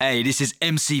Hey, this is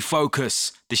MC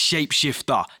Focus, the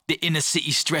shapeshifter, the inner city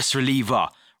stress reliever.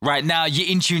 Right now, you're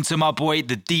in tune to my boy,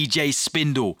 the DJ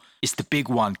Spindall. It's the big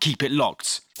one, keep it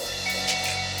locked.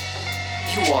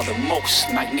 You are the most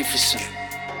magnificent,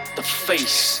 the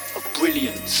face of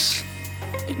brilliance.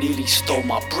 It nearly stole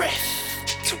my breath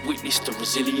to witness the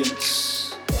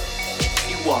resilience.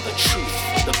 You are the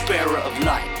truth, the bearer of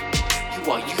light.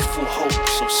 You are youthful hope,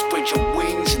 so spread your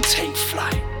wings and take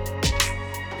flight.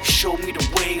 You showed me the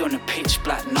way on a pitch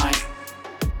black night,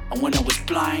 and when I was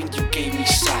blind, you gave me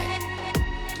sight.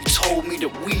 You told me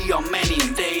that we are many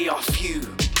and they are few,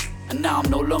 and now I'm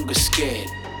no longer scared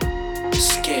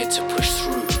to push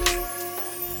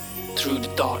through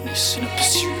the darkness in a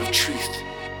pursuit of truth.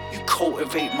 You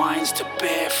cultivate minds to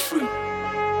bear fruit,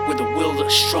 with a will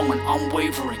that's strong and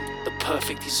unwavering, the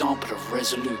perfect example of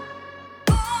resolute.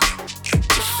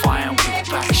 Defiant with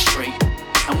back straight,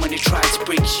 and when they tried to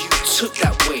break you, took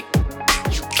that weight.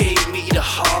 You gave me the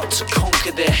heart to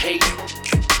conquer their hate,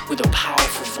 with a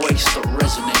powerful voice that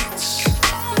resonates,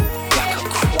 like a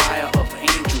choir of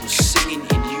angels singing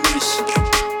in unison.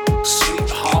 Sweet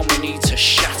harmony to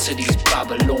shatter these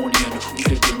Babylonian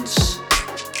hooligans.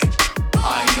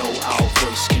 I know our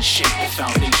voice can shake the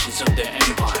foundations of their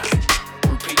empire.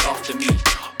 Repeat after me.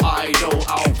 I know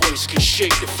our voice can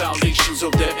shake the foundations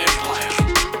of their empire.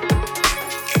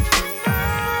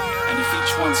 And if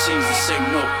each one sings the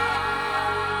same note,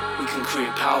 we can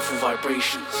create powerful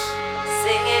vibrations.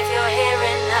 Sing if you're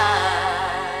hearing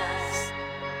us.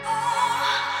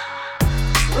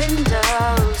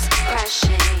 Windows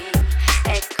crashing,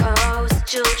 echoes,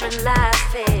 children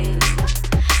laughing.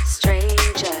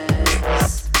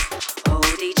 Strangers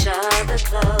hold each other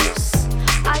close.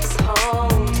 Ice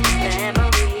hold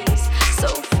memories so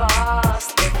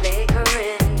fast they're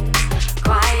flickering.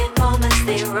 Quiet moments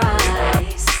they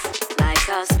rise like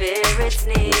our spirits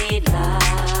need love.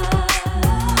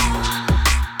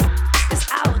 'Cause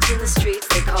out in the streets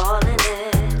they're calling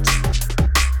it.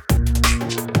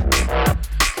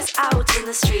 'Cause out in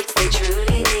the streets they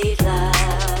truly need love.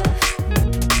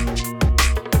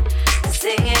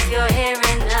 Sing if you're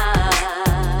hearing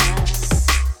us.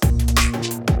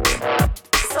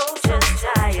 Soldiers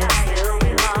tired, still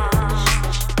we march.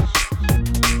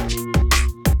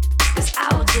 'Cause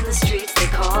out in the streets they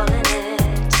calling it.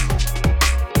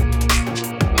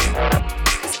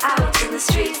 'Cause out in the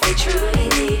streets they truly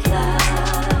need love.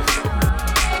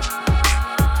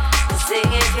 Sing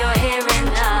if you're hearing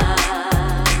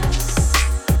us.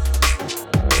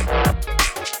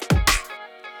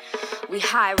 We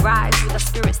high rise with our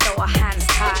spirits though our hands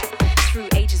tied. Through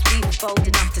ages we were bold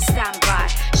enough to stand by,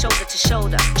 shoulder to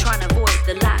shoulder, trying to avoid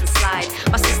the landslide.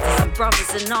 My sisters and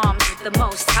brothers in arms with the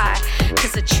most high.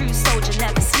 'Cause a true soldier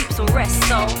never sleeps or rests,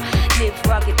 so live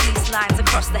rugged, these lines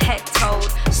across the head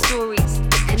told. Stories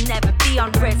that can never be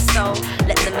unread, so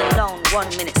let them alone 1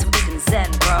 minute so we can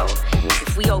zen, bro.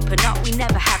 If we open up, we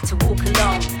never have to walk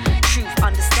alone. Truth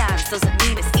understands, doesn't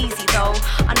mean it's easy though.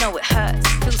 I know it hurts,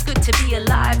 feels good to be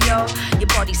alive, yo. Your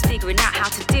body's figuring out how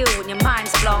to deal when your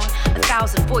mind's blown.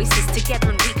 1,000 voices together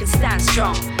and we can stand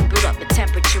strong. Build up the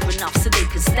temperature enough so they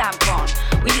can stamp on.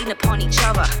 We lean upon each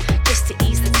other just to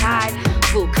ease the tide.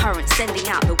 Full current sending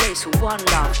out the waves for one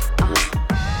love.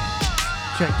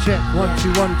 Check, check, 1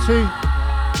 2 1 2.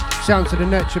 Sounds of the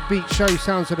Nurture Beat Show,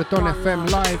 sounds of the Don FM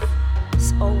Live.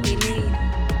 It's all we need.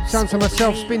 Sounds of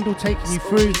myself, Spindall, taking you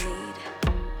through.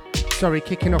 Sorry,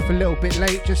 kicking off a little bit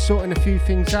late, just sorting a few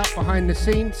things out behind the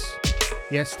scenes.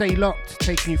 Yeah, stay locked,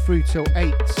 taking you through till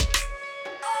 8.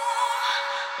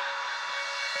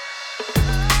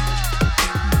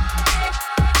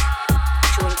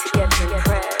 Join together in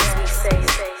prayers, we say,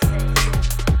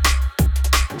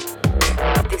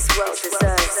 this world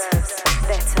deserves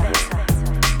better.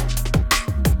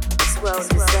 This world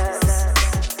deserves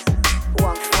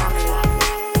one family,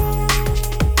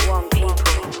 one people,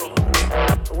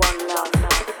 one love.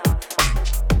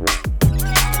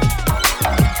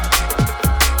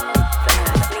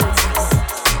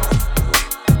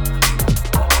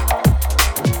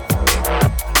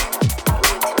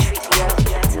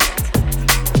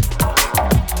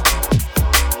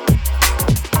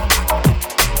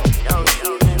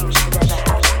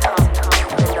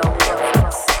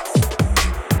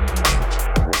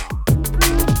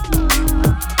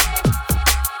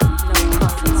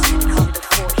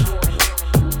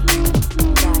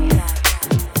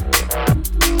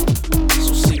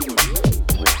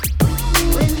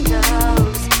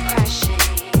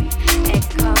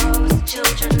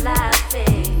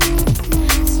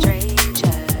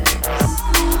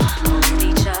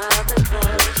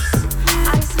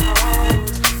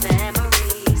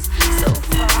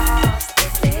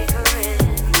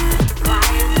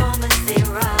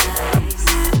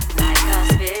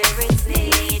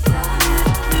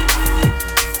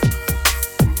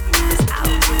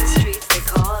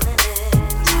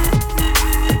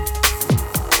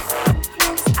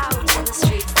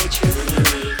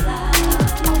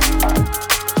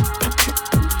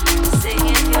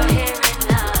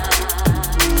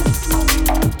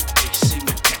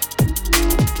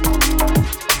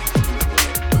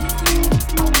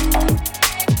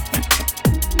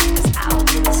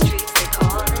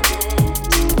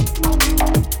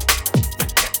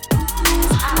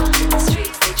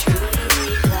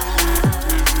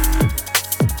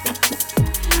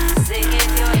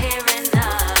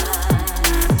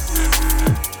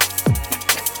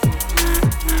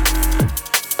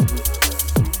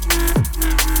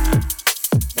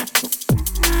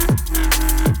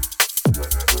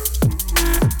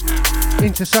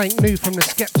 to something new from the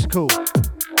Skeptical.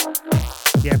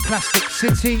 Yeah, Plastic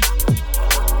City.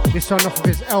 This one off of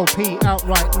his LP out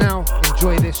right now.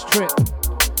 Enjoy this trip.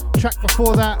 Track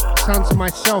before that, sounds of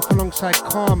myself alongside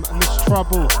Calm and Miss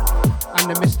Trouble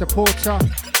and the Mr. Porter.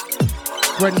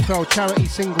 Grenfell charity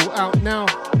single out now.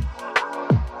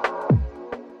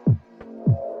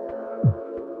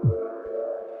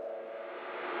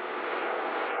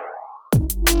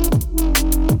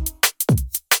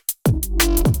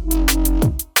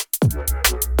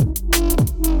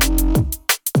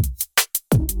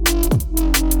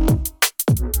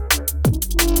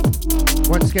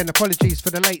 Once again, apologies for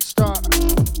the late start.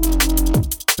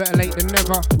 Better late than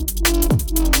never.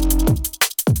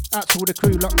 Out to all the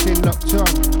crew locked in, locked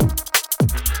on.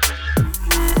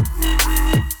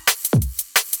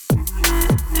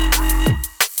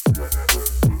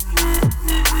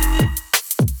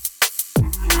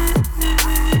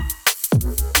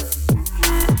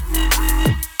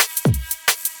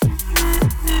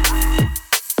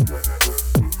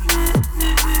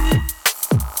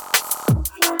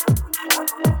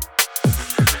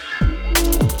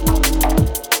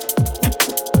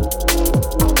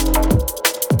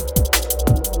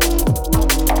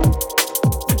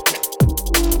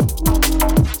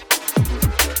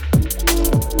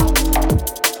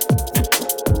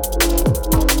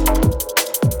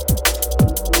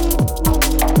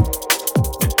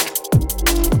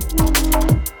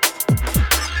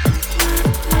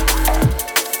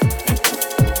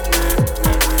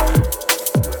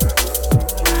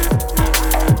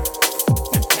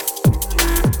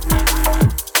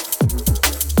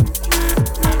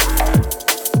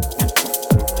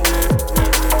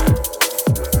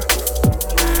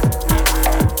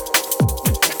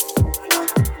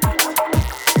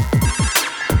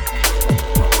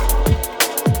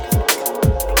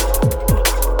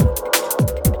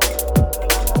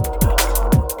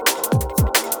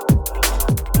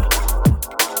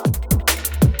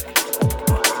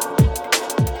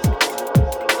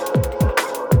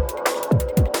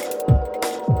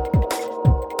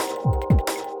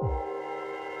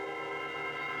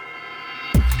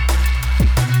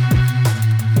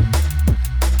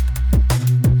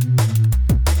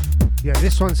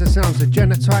 One's the sounds of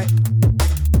Genotype,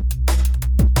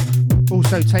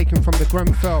 also taken from the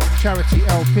Grenfell charity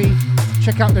LP.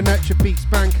 Check out the Nurture Beatz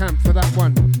Bandcamp for that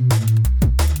one.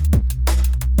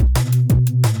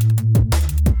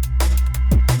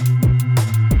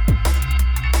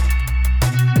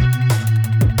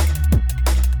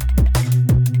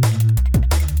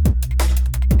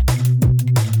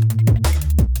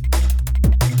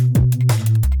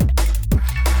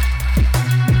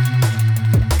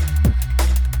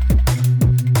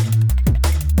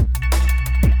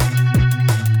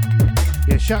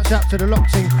 Shouts out to the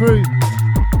locked in crew,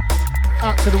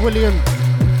 out to the William,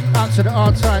 out to the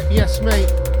R-Type, yes mate.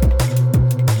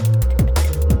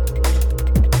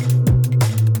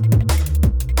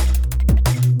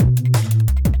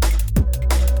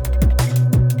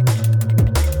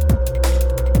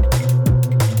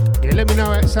 Yeah, let me know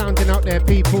how it's sounding out there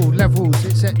people, levels,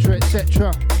 etc,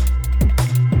 etc.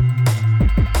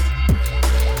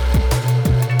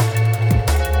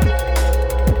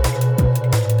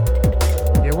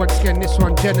 Once again, this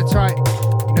one, Genotype,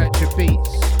 Nurture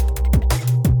Beatz.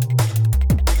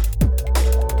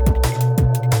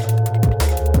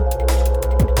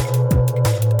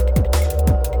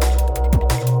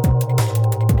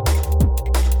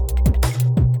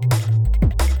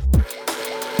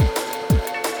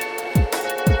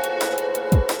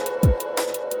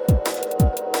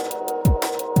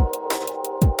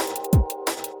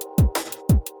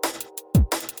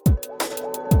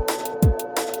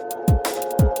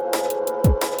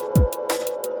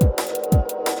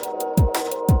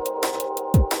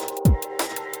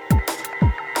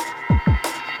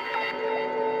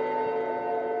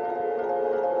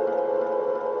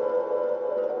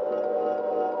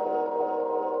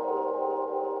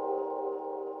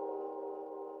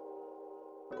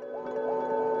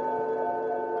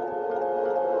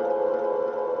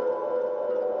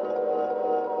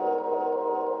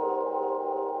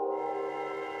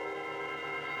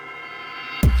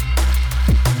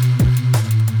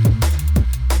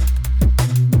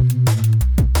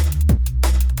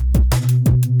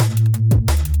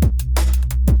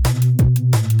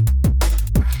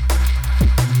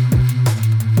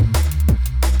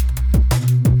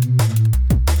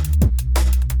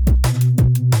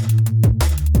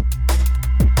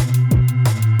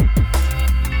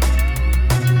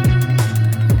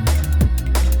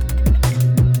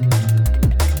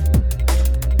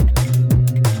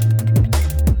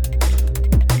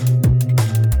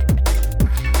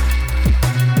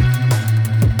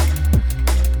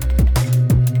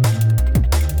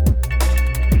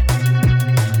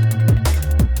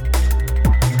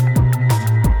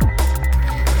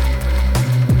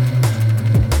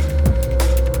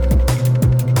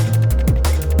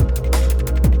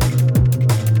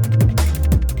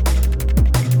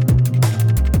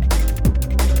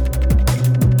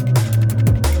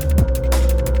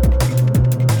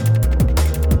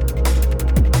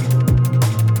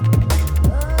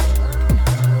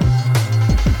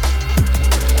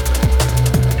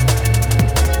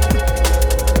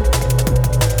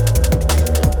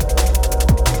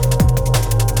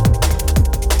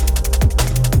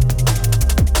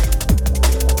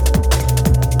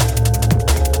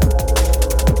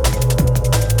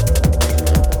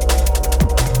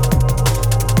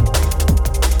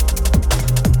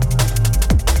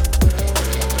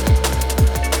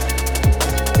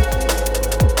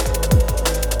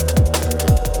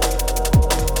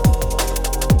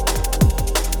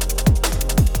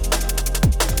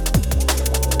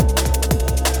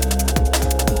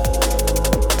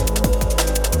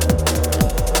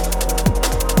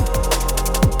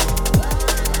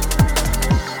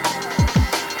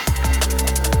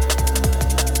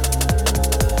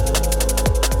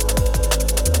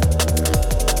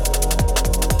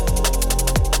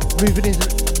 Moving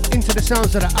into the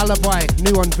sounds of the Alibi,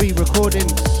 new on V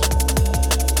Recordings.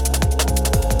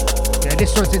 Yeah,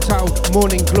 this one's entitled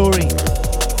Morning Glory.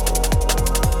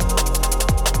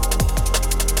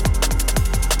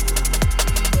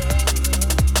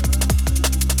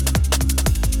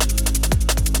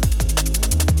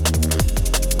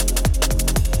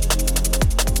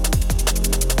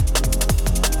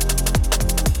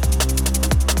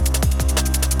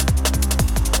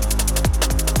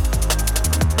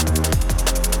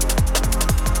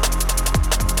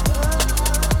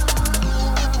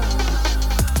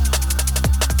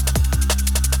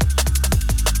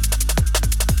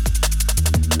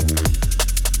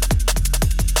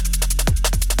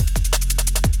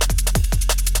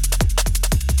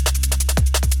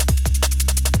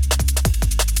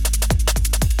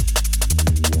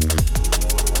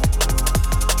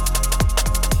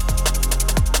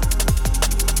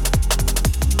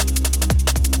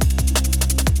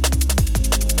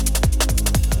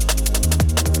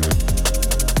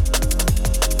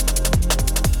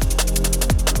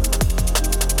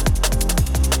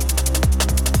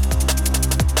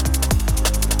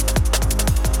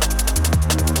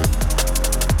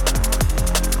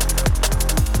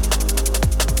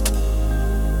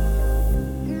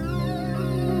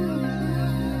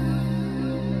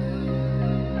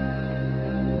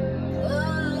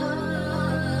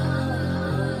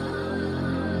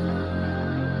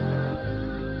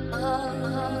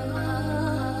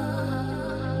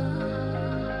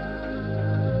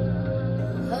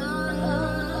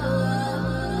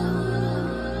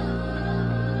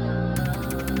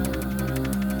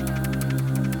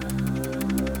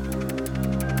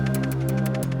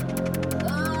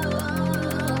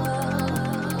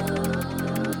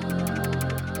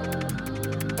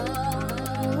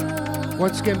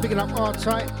 Once again, bigging up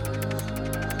R-Type.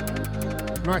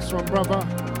 Nice one, brother.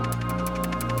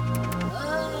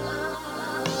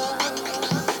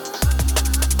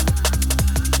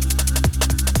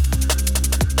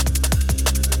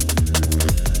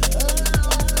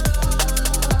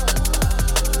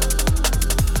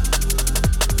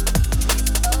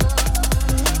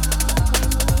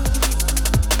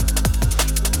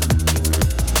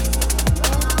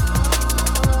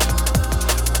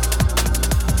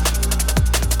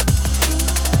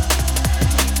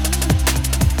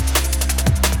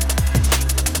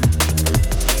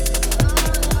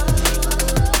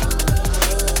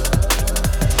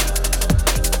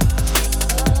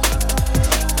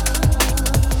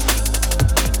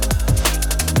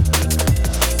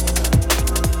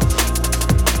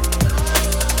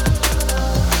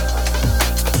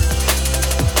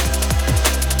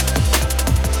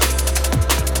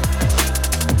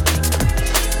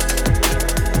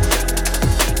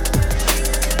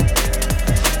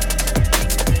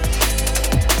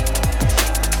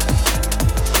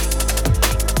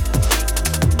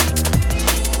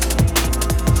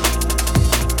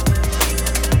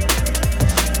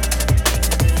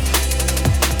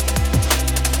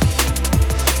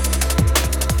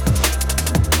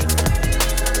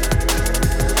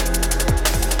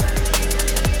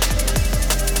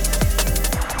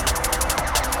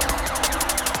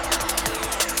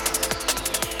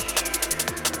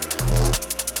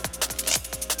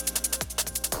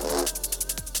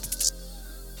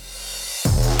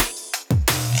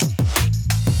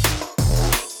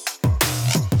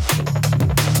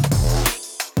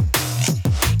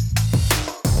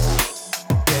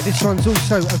 This one's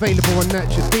also available on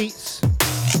Nurtured Beats.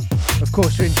 Of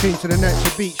course, you're in tune to the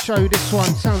Nurtured Beats show. This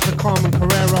one sounds like Carmen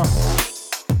Carrera.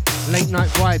 Late Night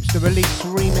Vibes, the release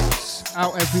remix,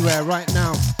 out everywhere right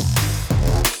now.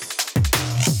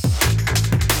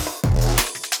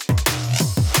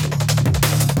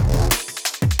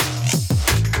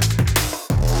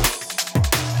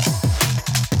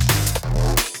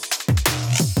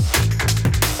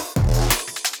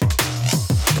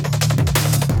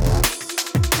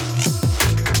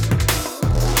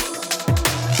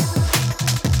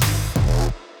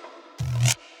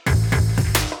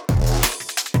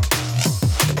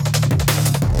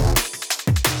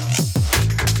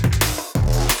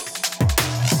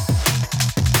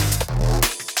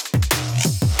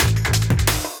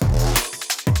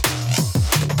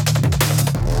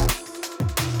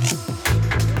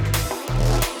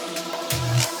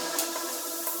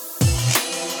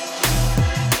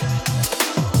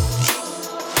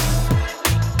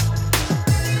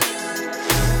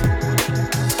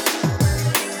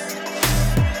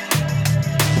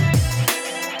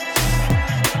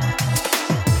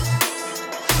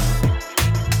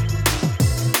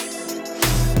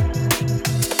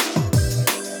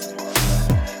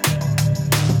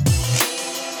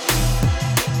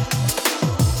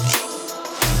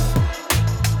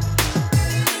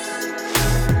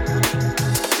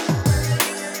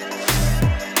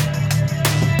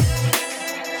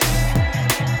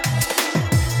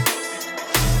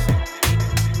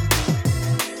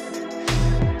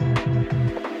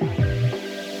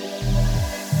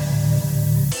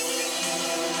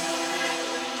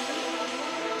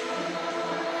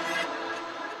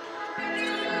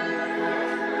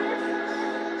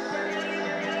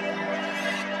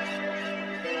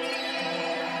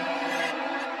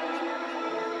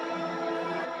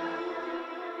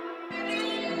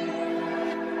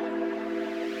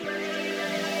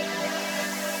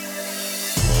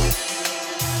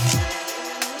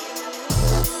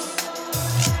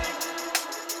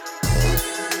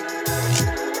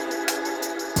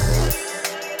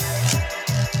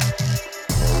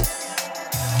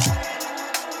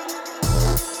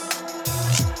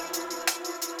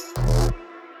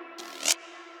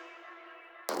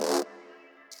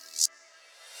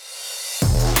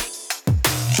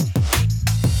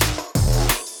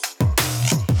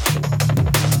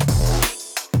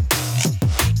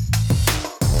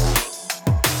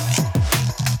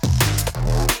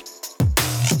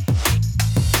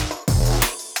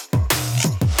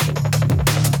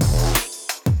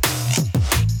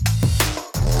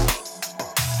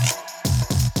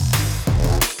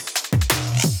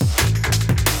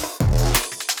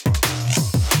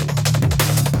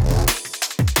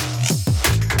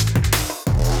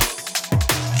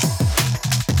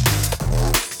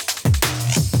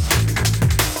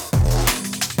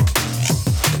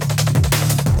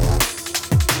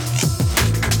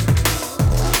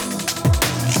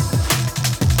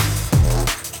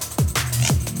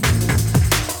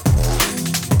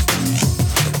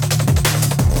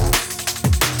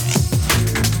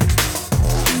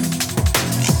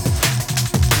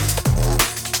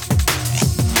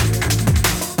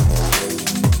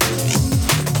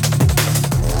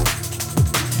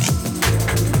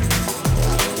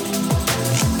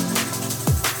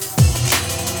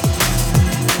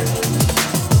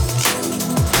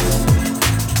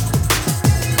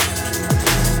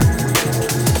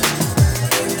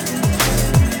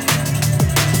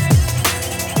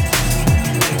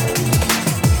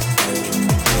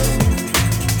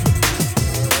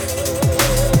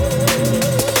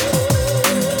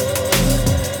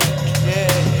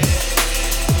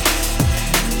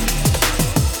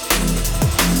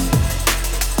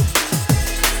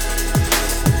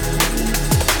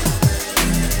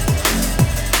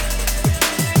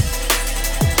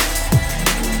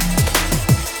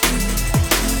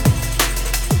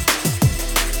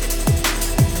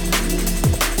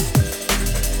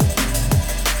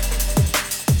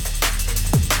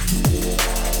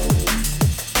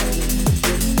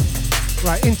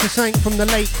 Right, into something from the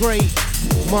late great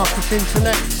Marcus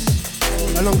Intellects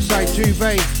alongside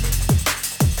Jubei.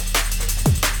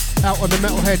 Out on the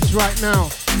Metalheads right now.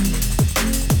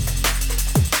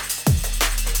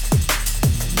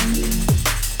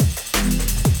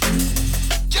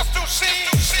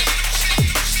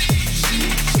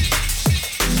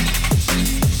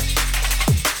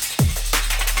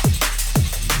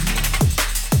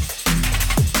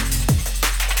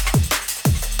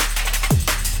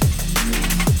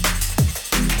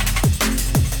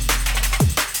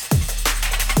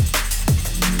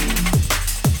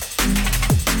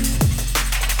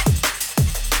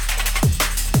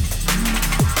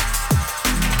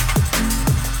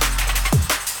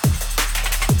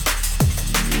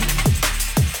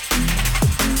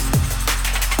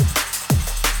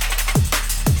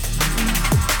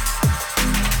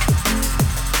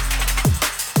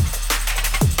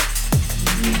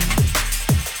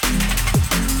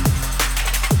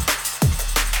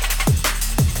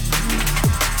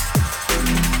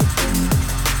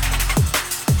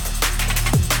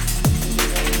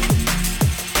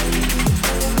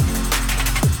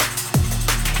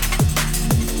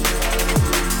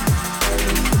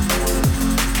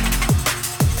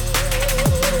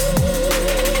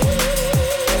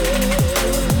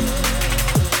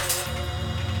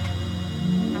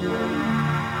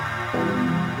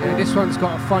 This one's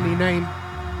got a funny name.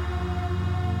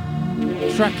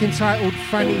 Track entitled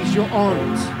Fanny's Your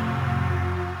Aunt.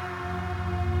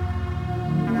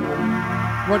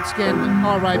 Once again,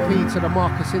 RIP to the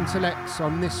Marcus Intellects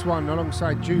on this one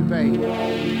alongside Jubei.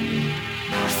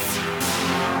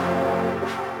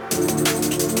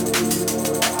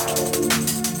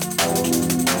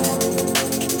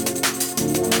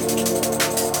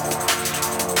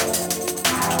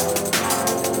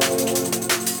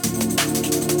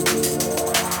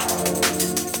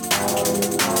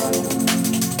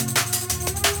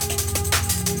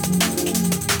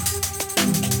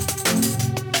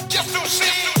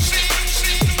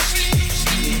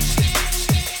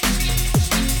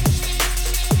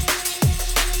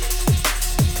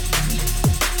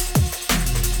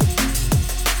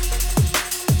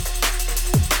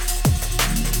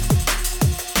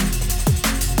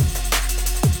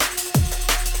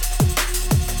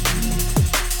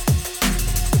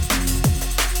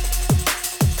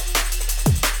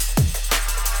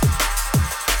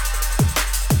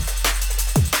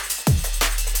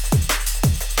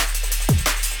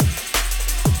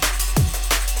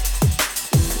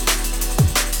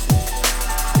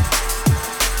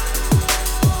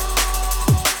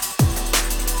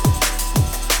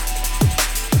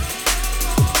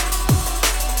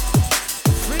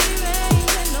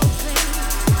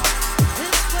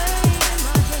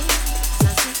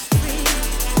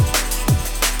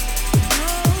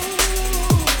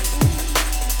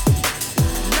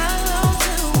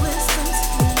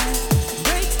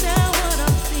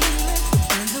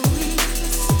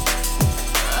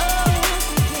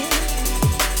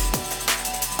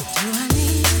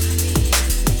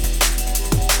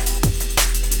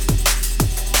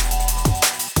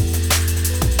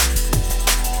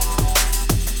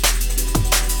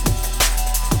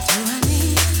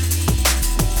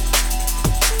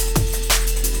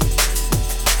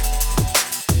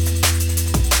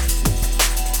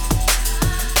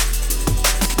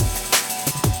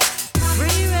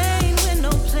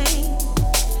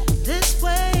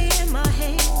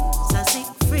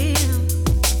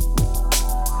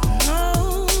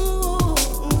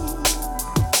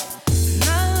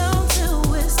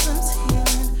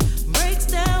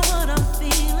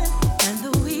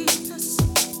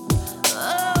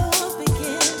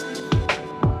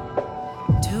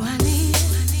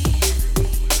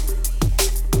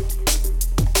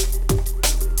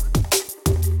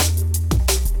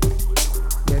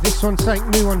 This one's something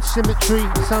new on Symmetry.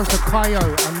 Sounds of Kayo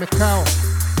and Mikal,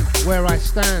 Where I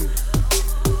Stand.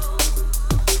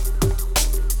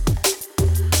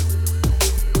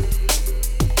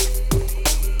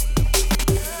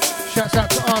 Shouts out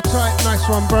to R-Type, nice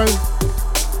one, bro.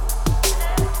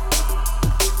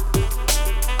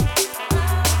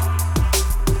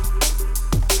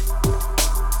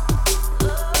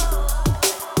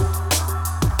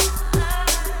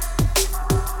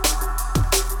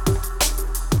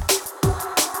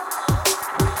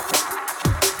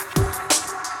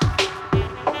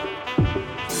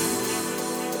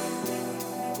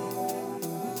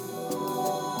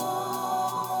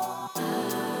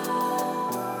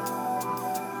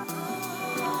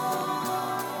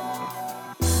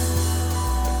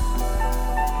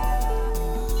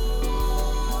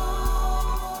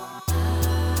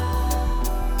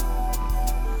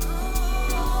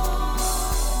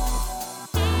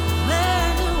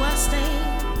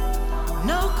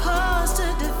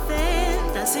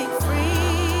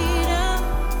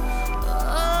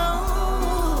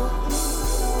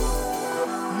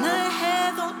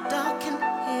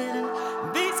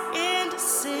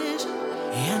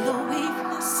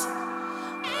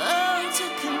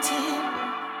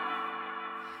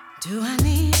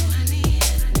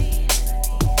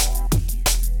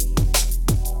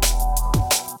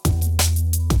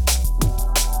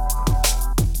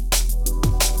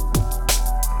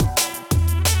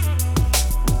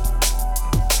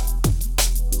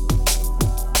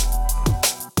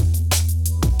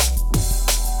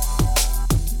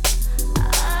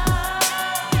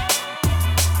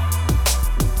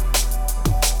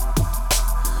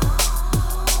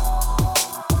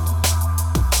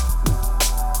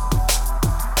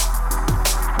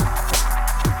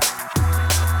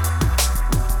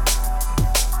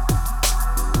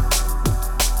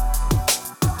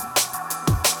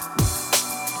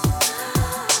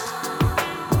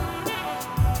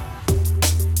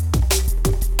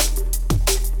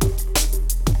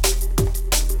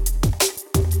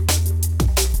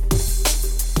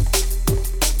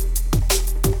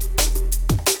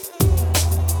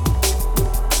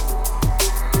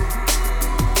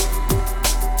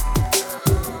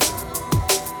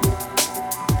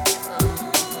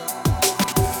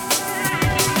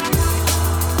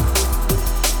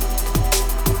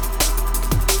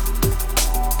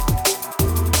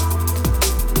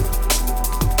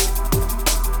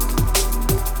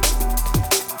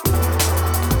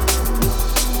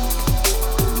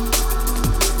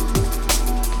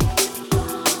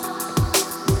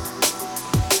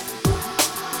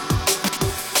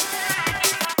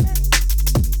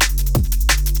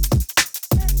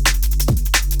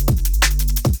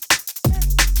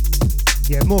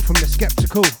 the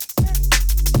Skeptical.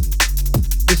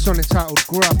 This one entitled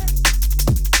Grub.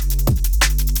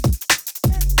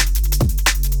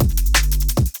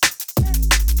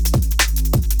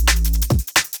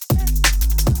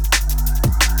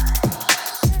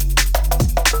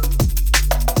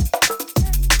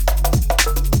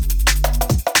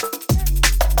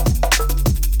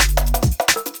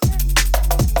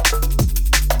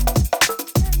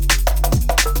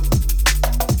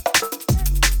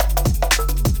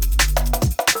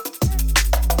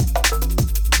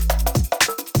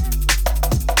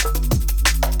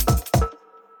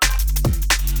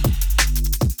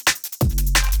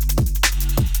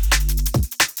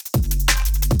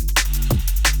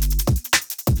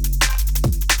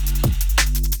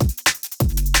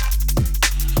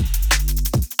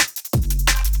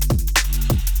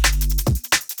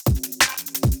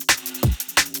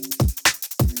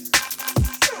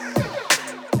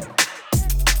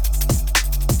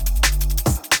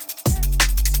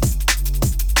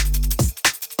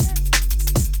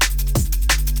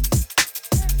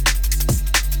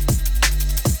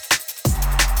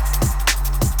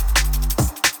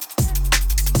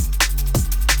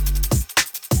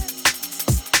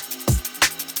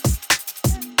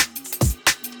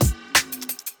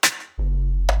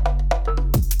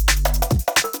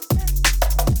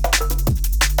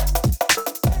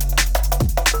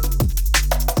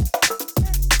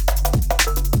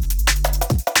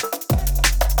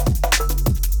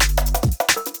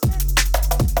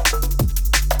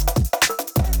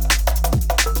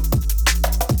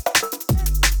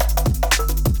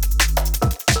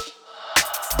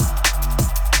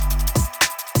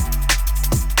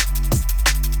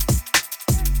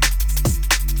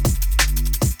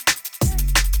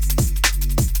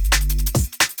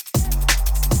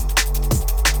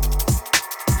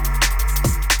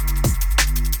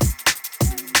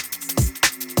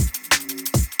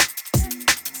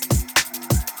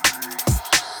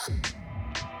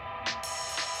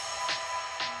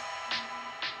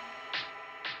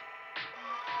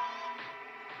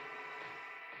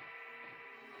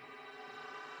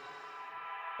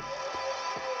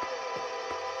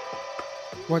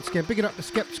 Once again, bigging up the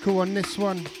Skeptical on this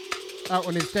one. Out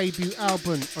on his debut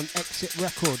album on Exit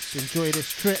Records. Enjoy this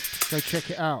trip. Go check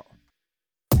it out.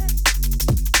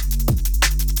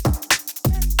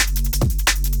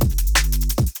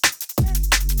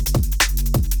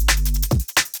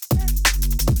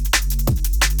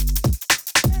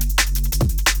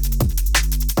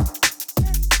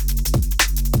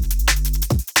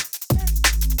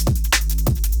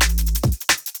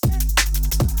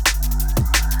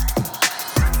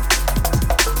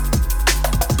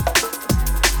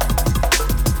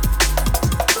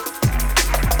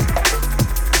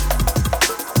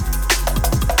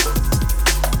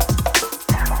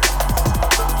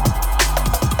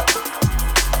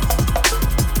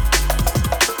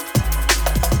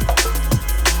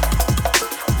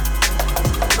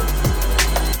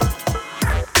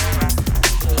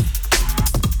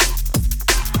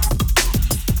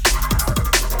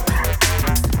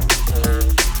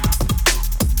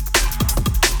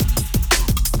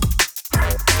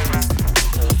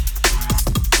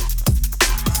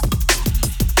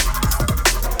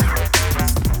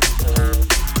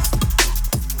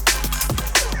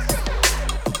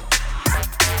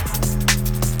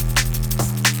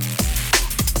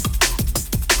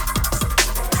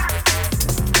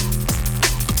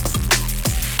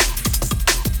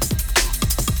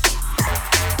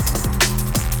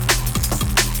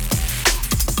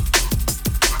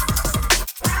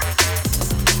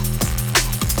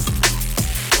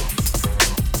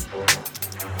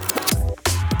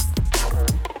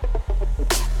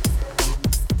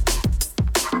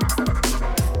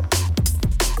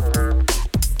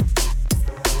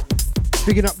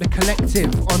 Bigging up the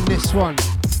Collective on this one.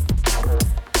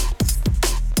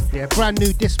 Yeah, brand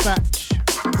new Dispatch,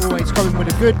 always coming with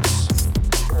the goods.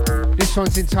 This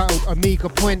one's entitled Omega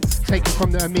Point, taken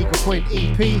from the Omega Point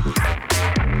EP.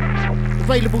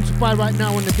 Available to buy right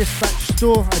now on the Dispatch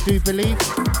store, I do believe,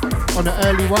 on an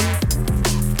early one.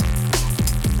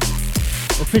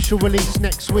 Official release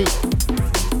next week.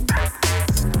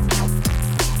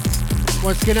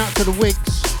 Once again, out to the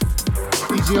Wigs,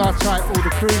 Easy R-Type, all the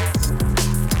crew.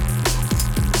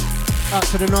 Out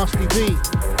to the Nasty B.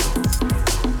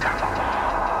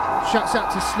 Shouts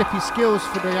out to Slippy Skills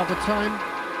for the other time.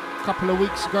 A couple of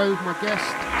weeks ago, my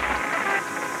guest.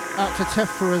 Out to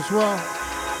Tefra as well.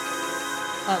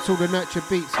 Out to all the Nurture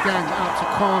Beats gang. Out to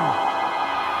Khan.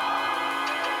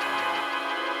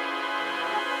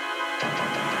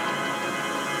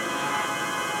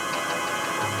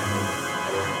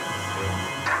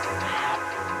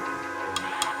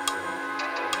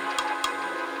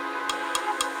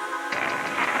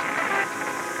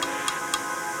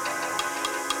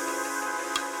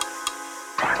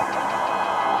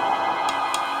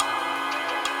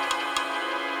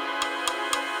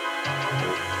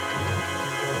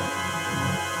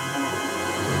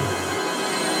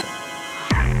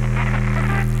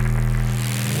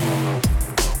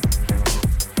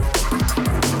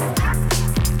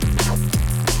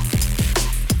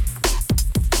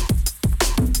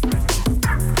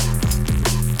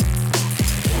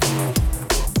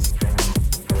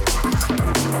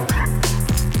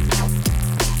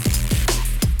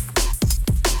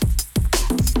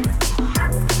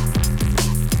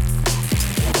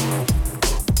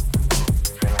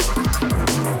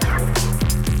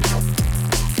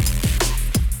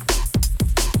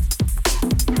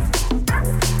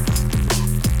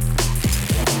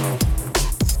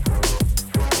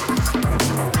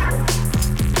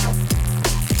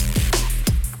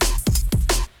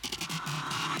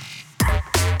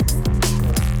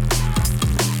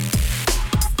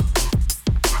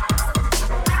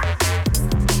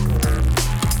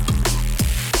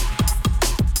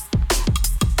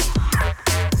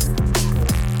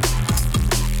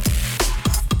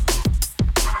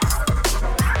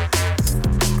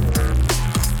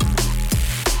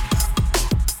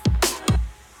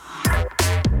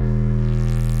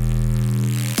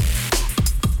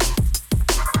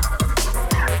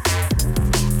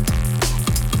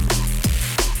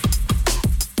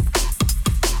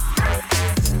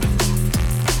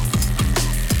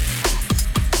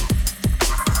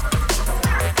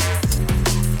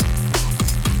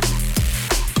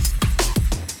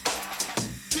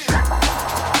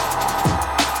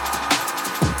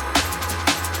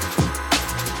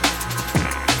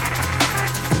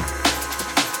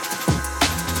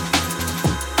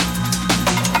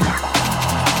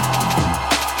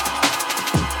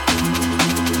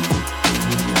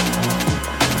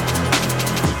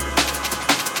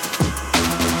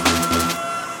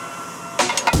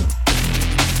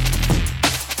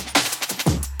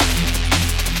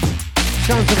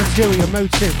 Ulterior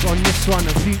Motive on this one,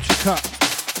 a Future Cut.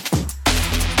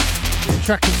 The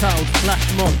track entitled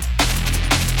Flash Mob.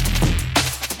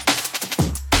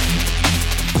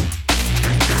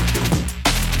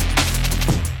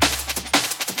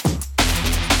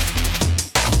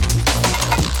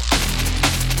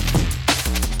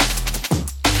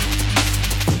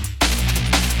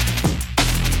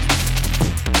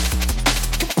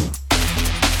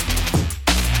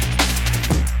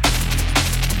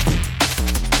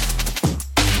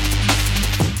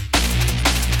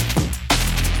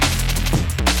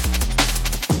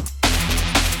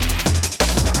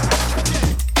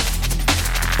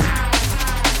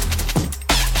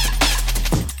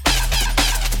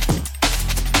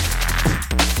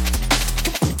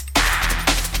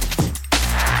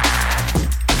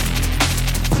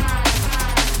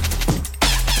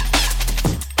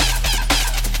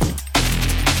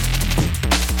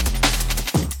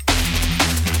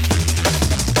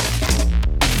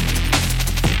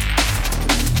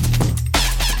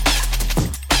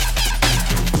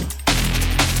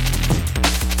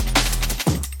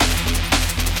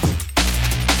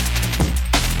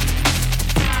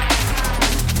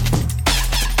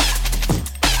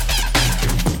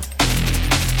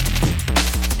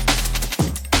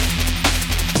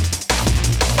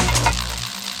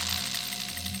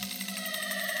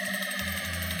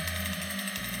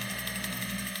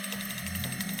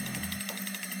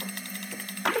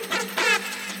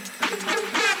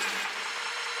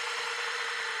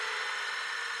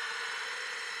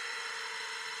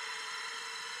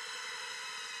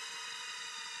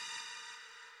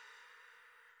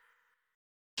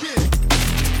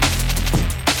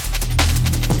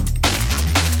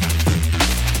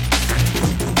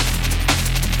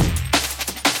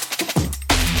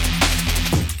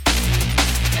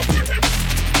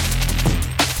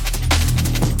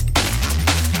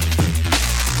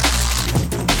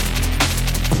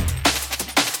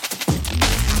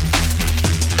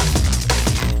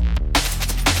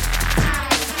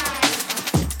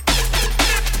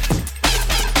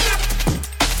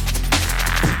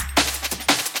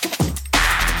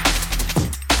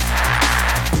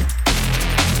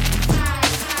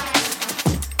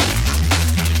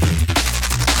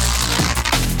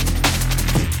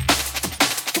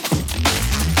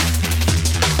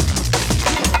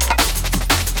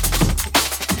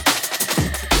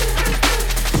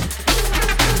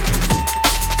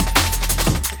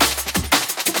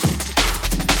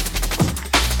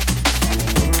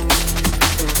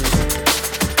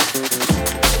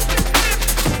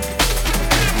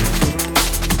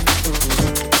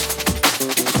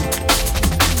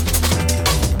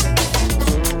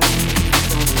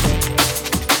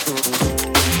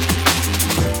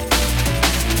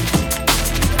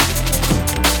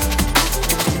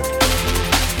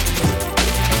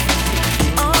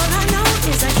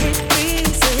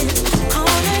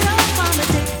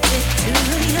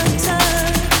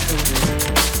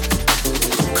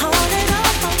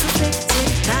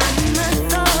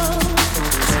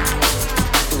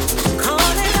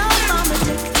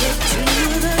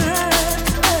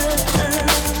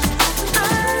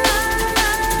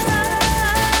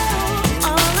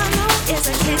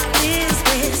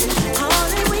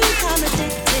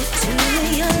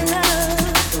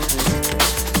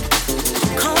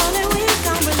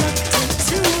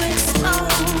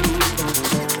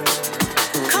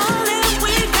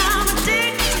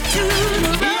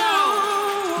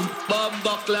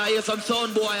 Some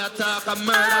sound boy attack and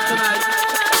murder tonight.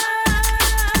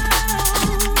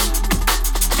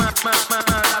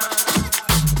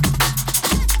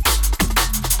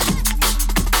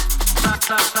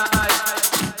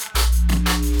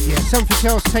 Yeah, something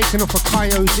else taken off a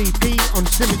Kyo's EP on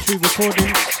Symmetry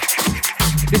Recordings.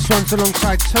 This one's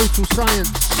alongside Total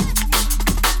Science.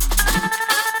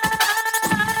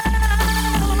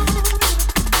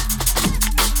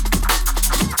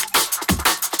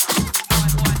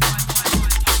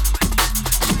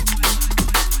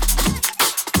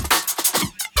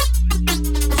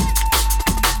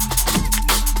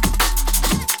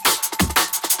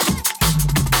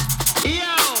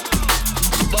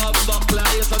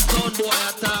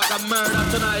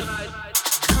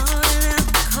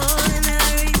 Calling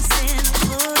out, reason,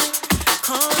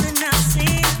 calling.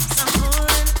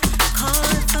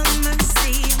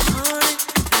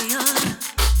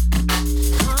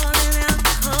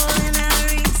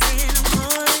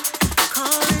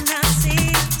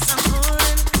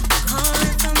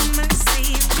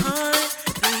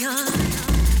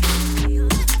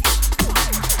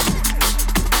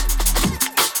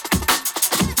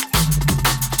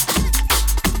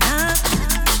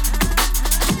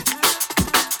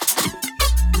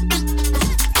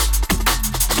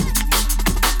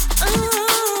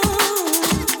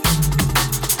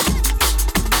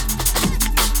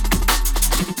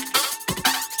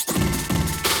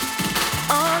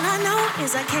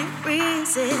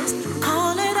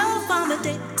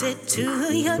 addicted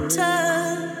to your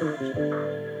touch.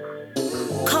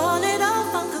 Call it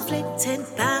off, I'm conflicted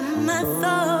by my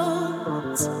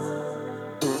thoughts.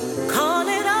 Call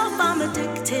it off, I'm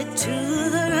addicted to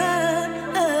the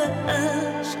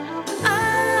rush.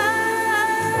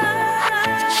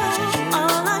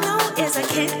 All I know is I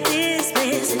can't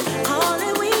dismiss it. Call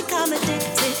it weak, I'm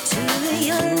addicted to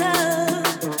your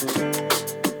love.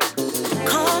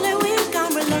 Call it weak,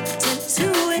 I'm reluctant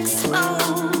to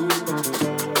explode.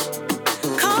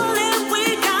 Call it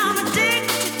weak, I'm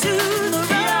addicted to the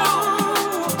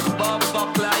road. Bob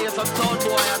Buckler, yes, I'm told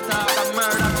boy, attack and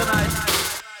murder tonight.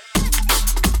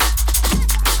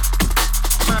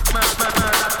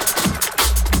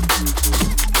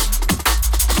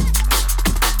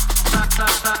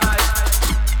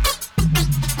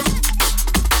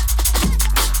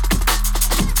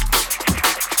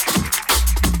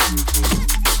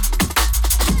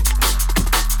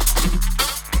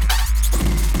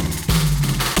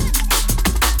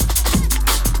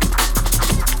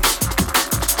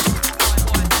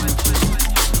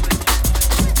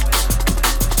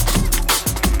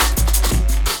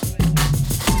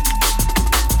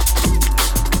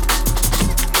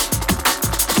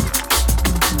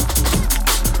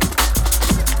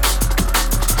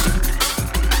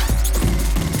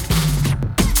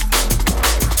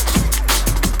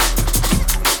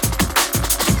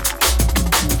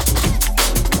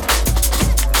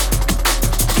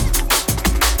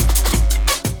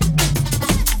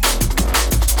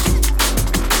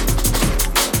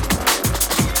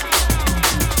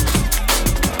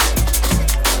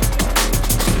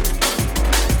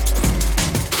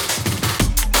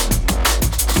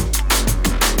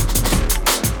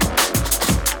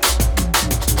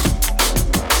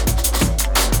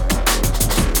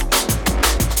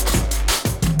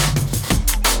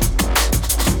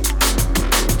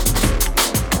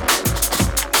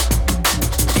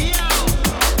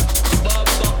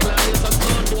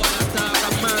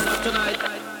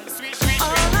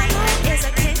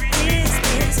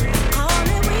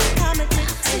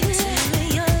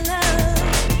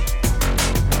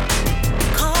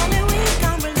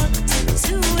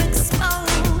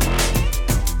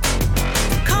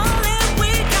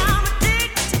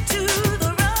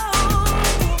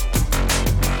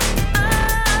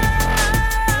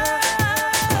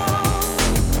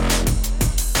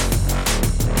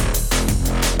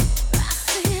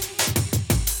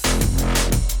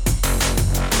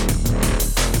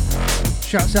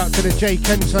 Shouts out to the J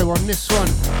Kento on this one.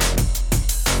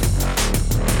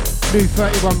 New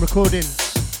 31 recordings.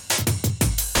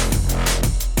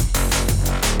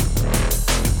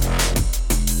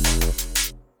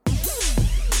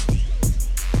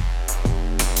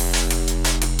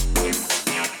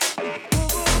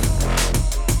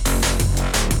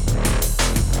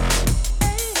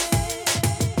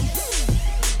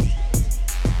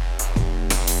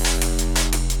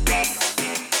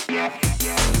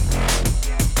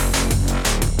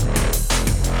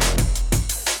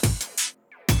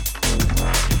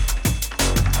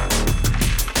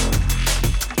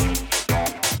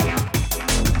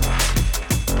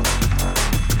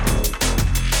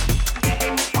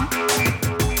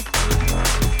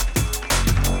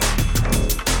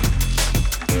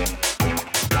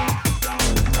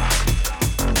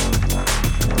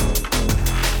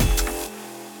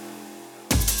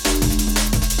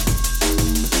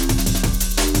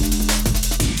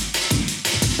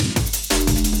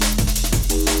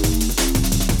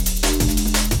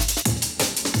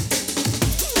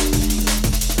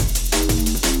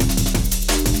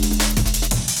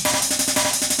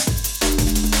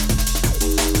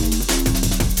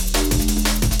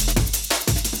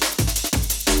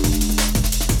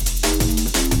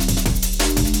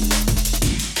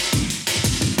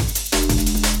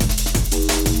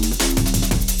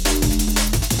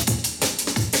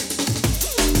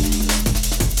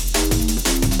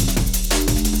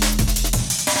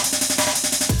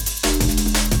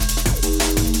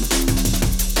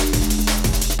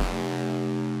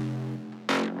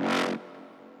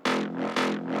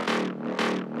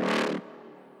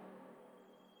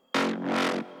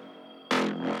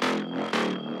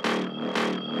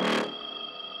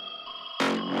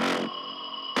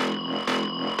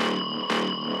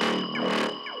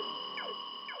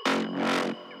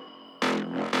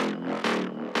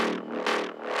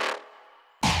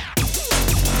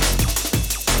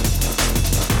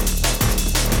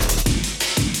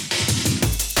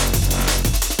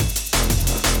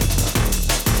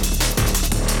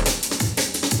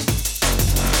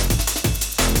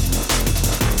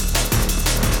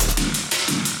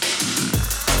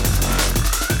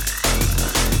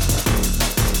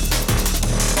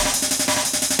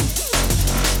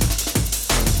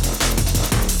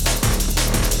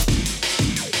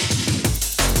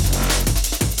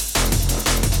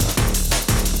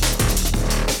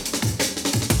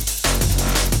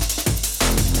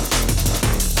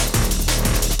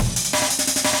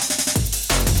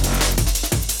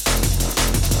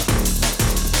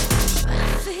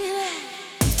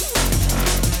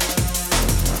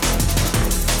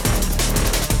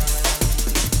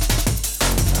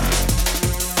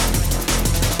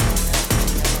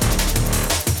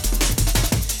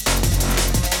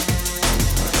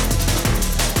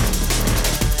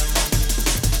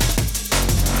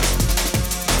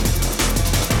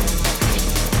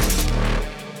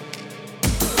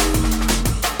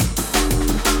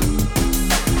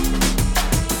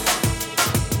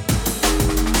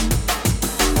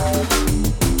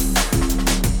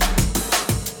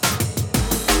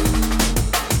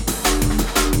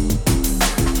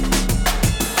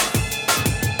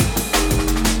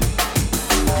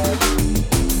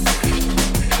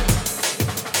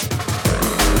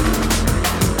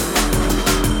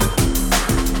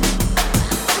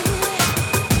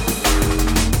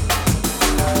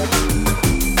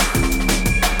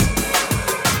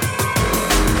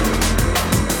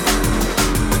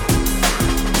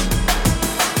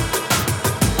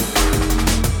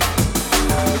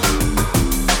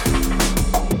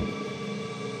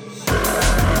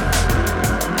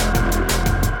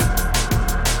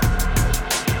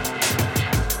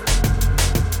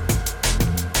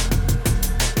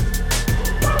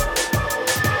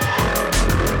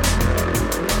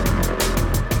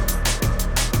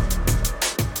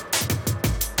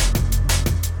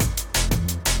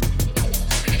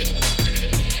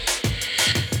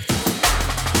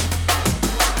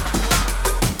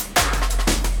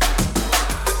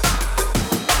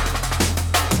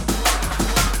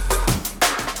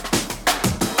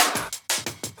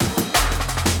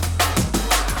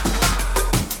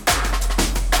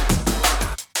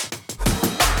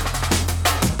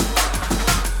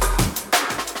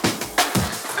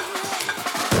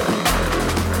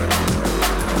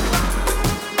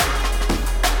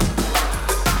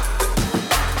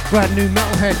 Brand new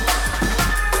Metalhead.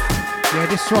 Yeah,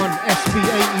 this one,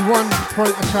 SB81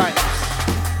 Prototypes.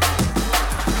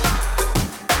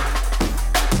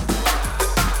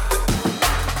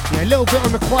 Yeah, a little bit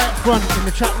on the quiet front in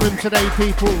the chat room today,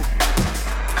 people.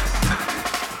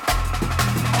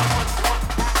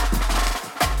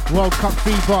 World Cup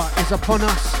fever is upon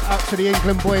us. Out to the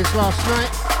England boys last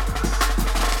night.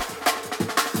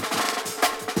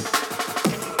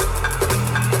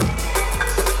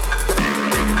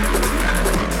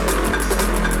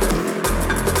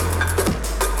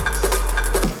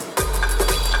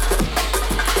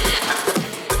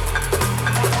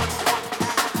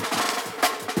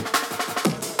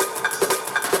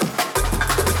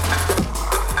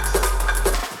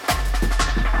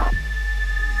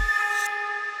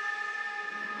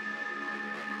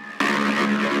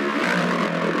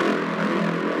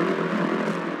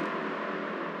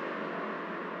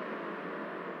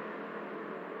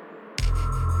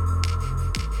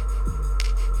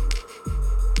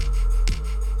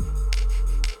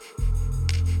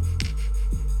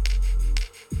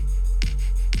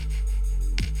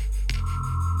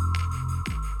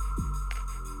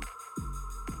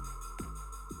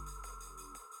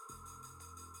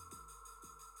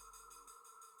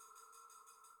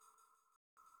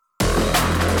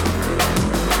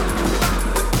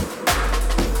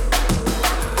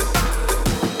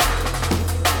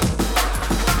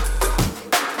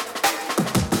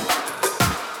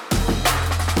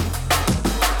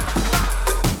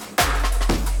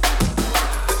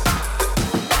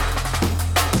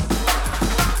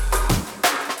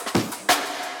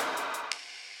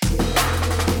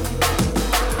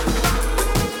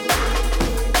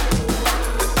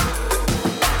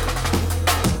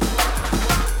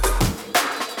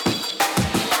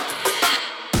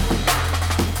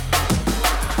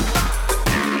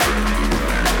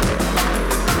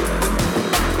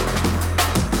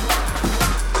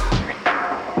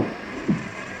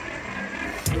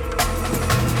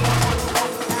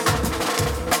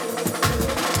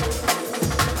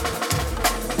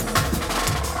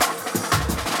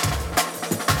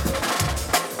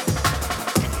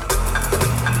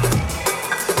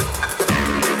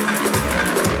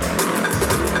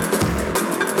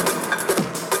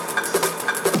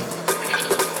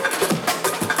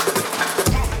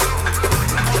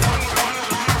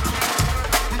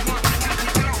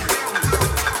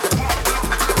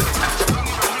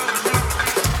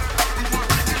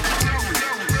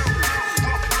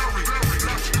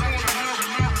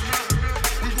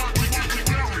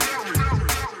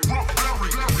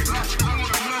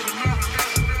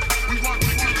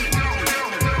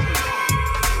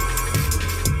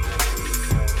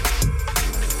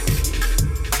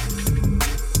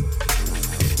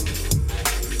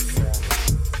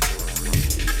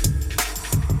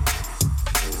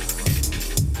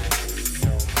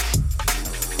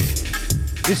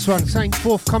 This one, something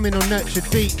forthcoming on Nurtured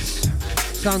Beats.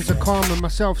 Sounds of Calm and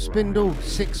myself, Spindall,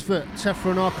 6 foot,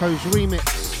 Tefra and Arco's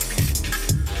remix.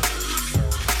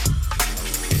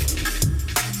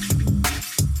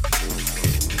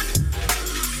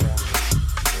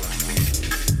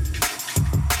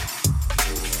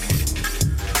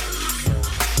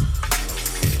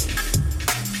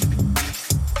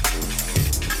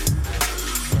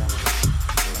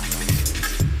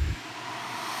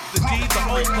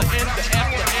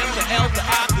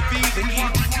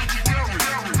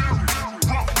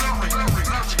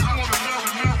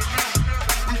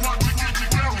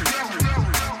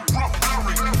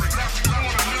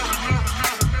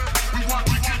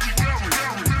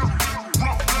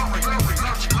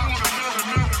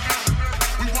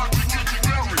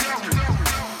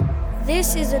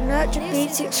 This is a Nurtured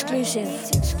Beats exclusive.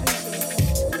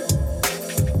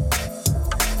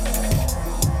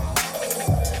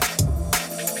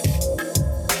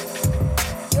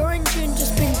 You're in tune to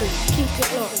Spindall, keep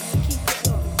it locked.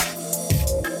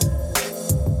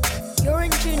 You're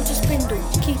in tune to Spindall,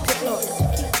 keep it locked.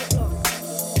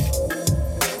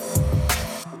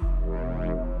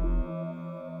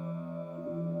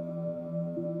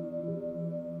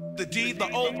 The G, the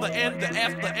O, the N, the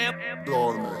F, the M.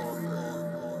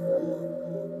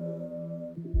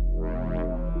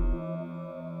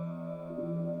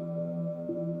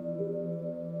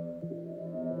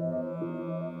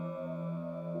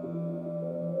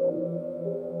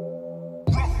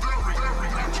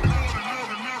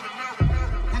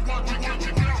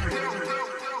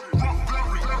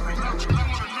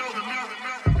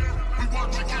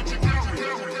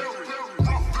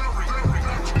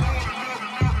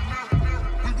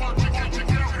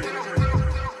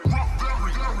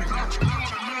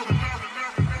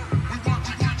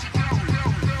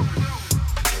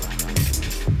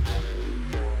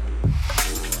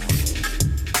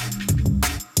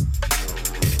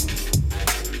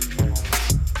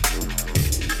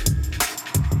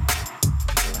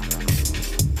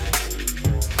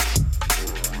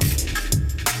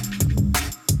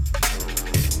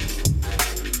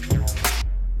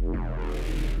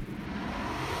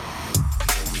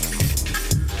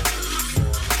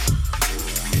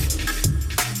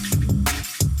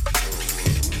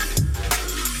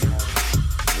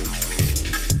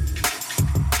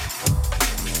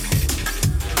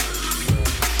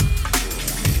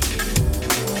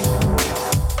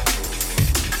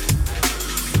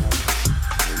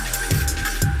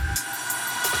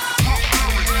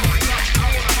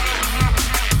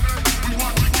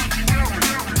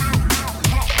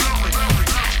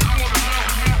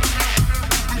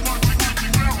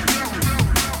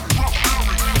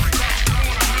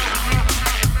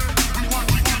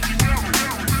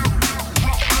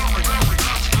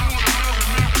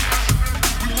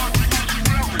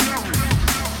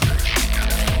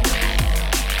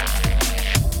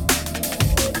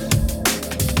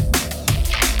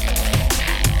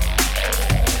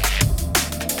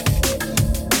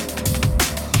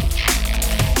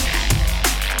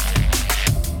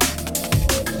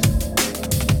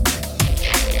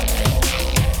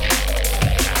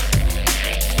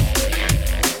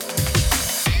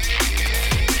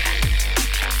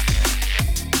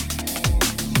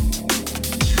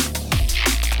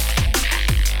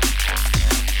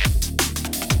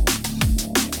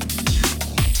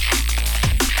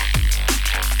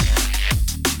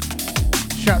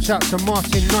 Shouts out to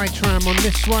Martin Nitram on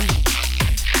this one.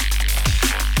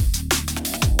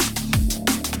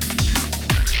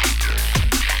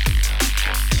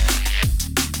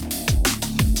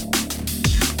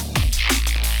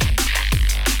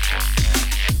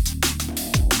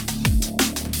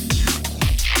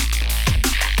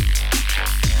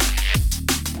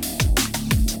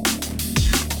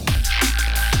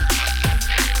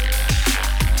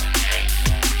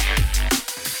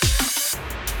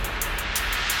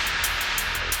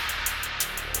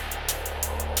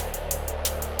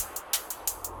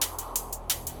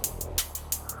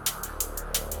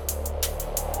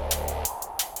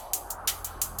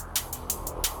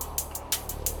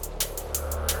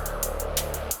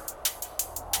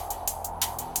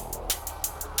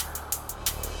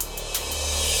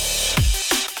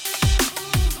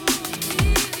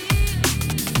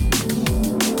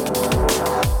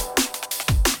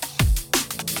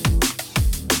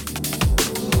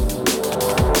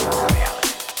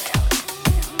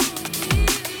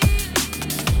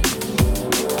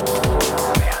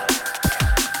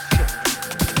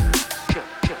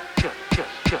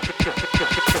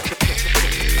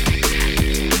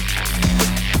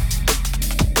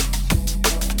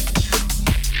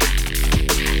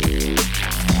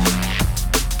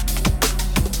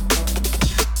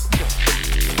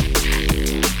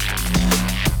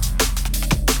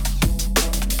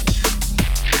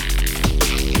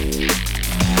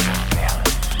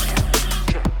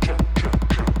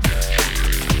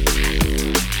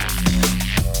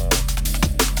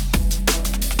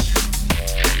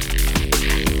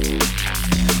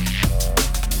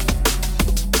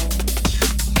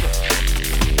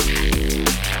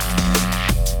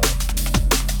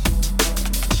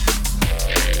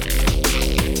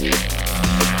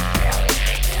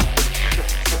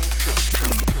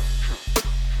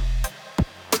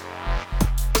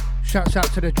 Shouts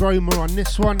out to the Droma on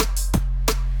this one.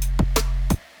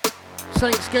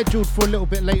 Something scheduled for a little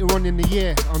bit later on in the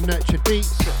year on Nurtured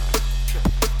Beats.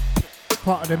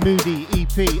 Part of the Moody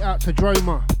EP, out to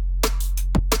Droma.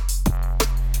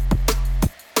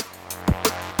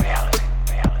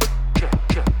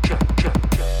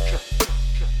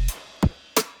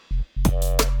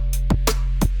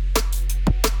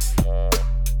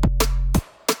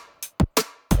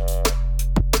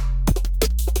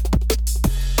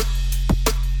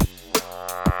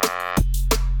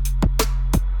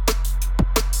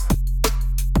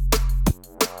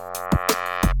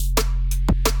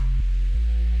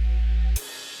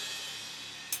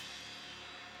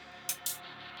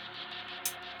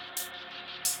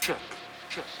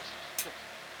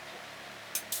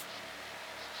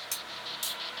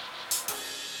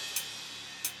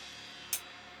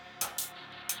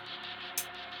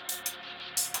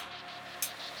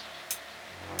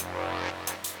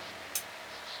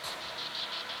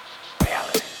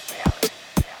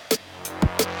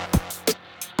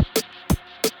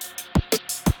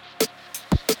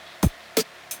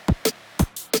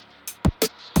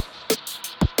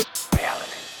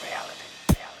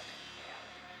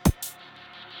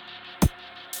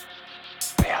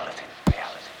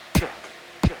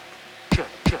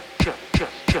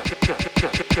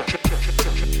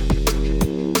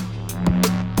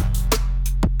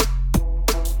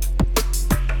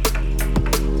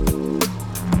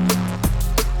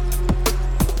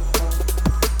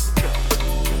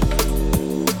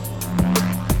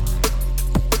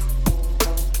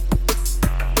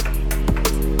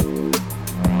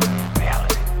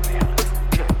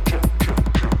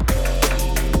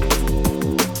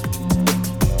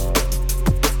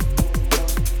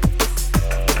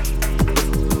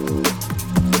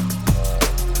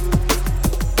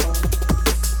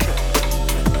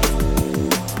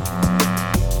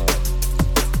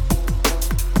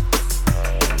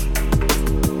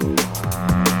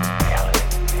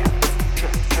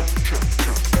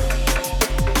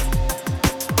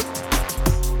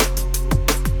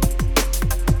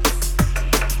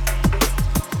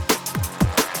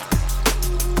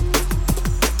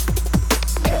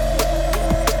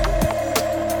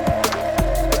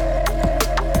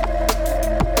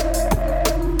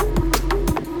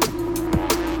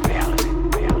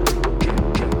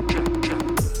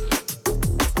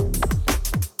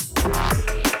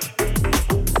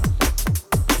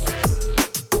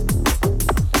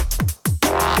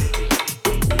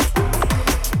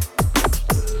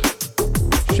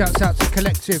 Shouts out to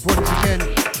Collective once again.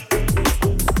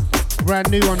 Brand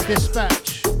new on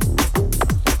Dispatch.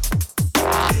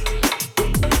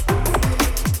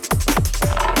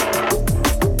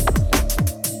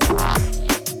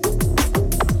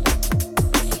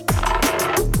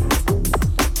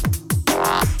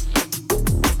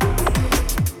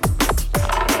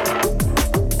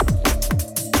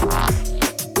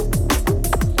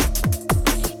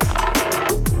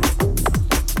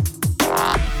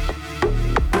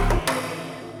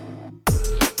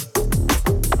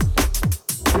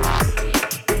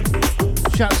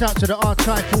 Shouts out to the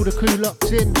R-Type, all the crew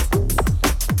locked in.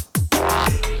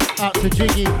 Out to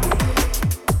Jiggy.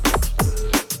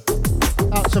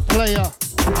 Out to Player.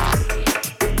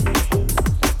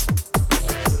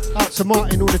 Out to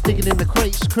Martin, all the digging in the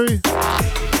crates crew.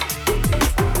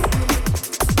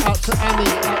 Out to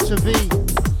Annie, out to V.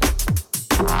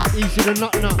 Easy the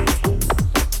Nut Nut.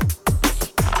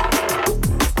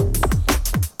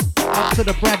 Out to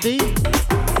the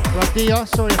Bradia,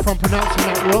 sorry if I'm pronouncing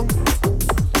that wrong.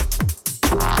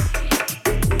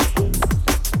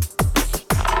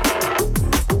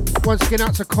 Once again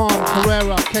out to Calm,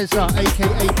 Carrera, Keza,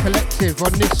 aka Collective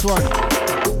on this one.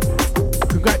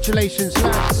 Congratulations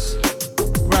lads.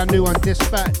 Brand new on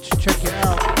Dispatch, check it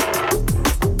out.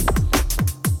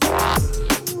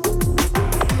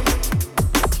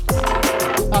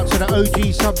 Out to the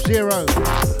OG Sub-Zero.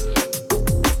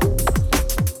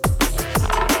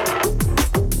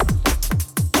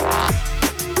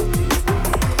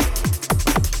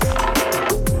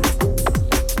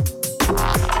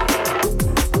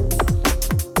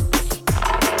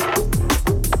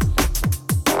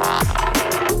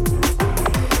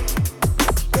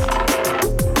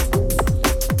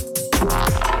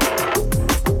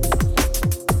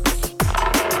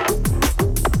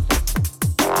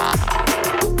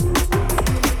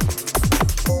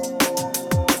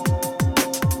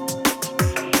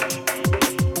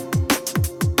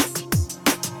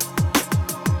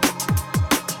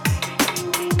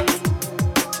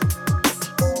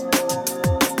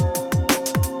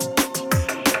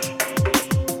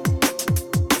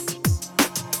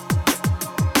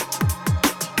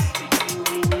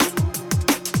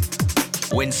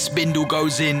 When Spindall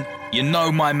goes in, you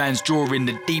know my man's drawing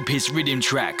the deepest rhythm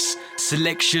tracks.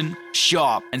 Selection,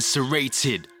 sharp and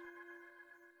serrated.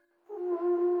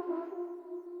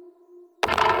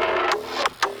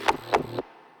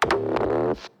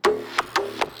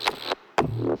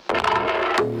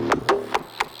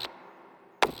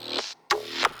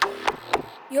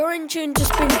 You're in tune to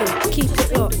Spindall. Keep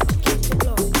it locked.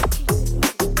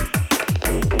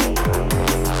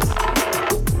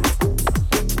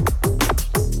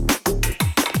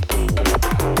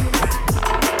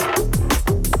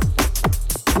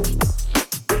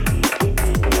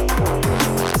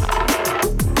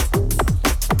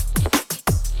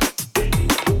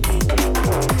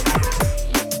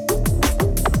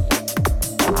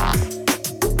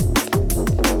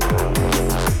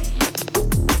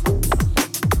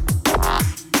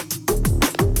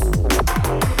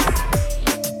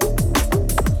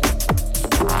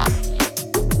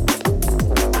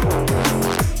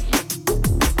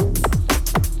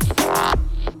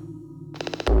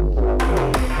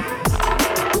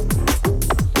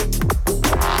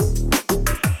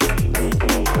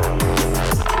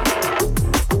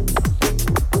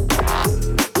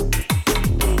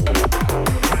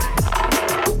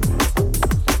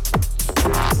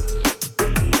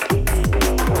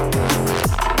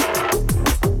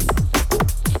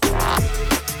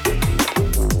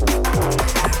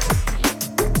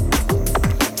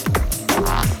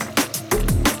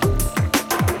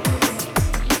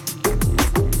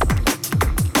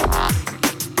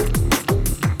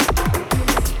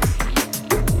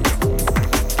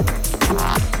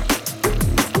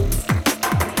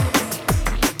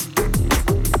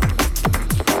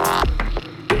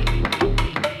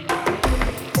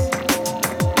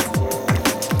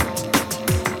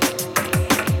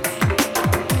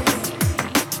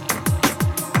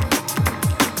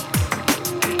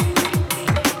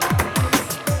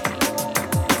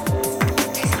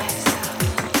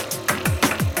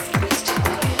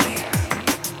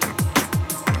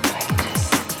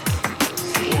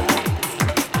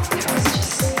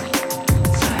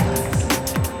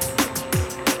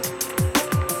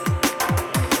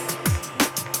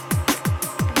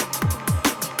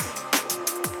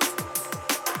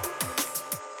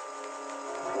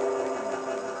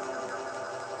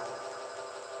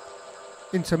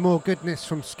 Into more goodness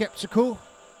from Skeptical.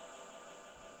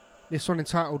 This one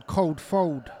entitled Cold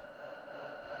Fold.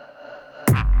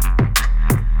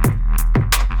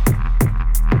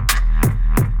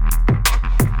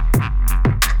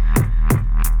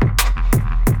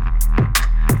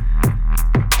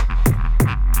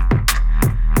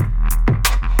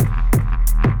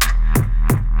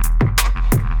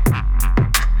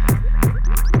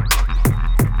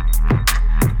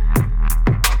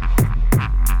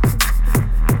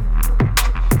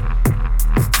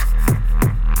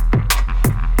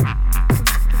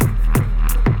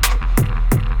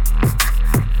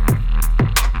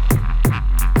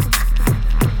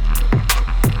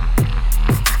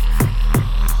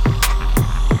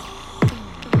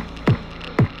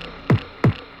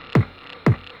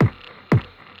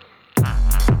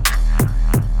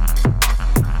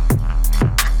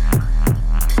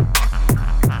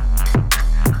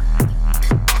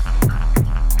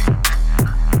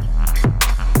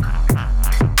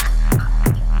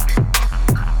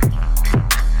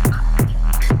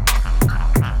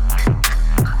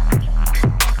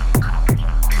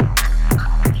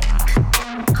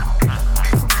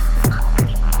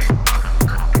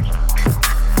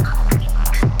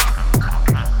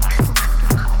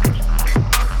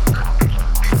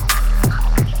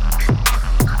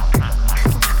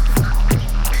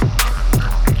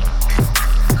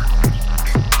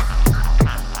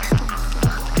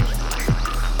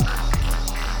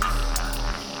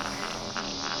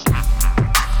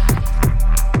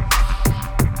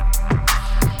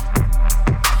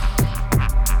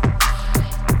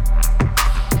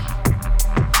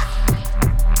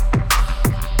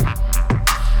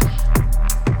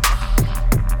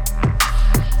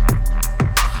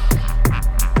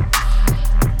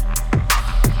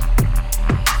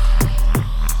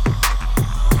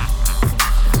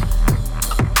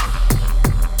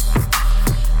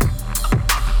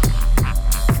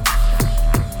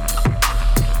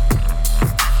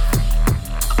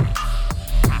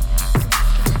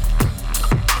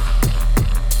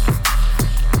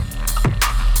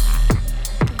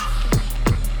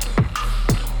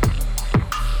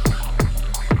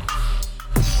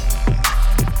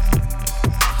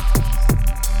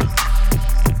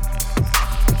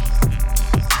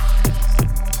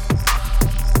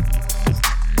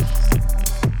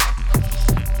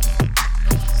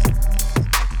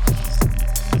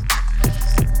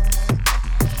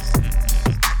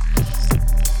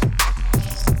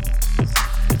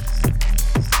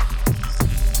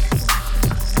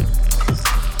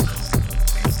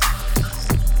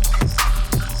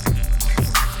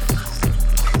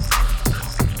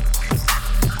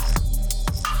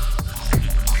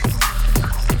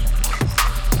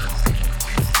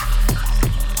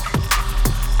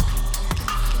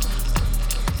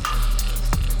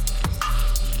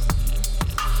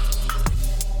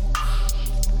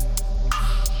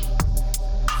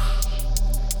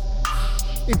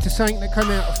 Into something that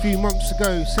came out a few months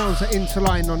ago. Sounds of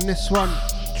Interline on this one.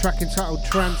 Track entitled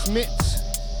Transmit.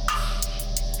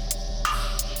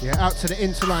 Yeah, out to the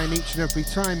Interline each and every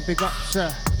time. Big up,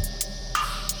 sir.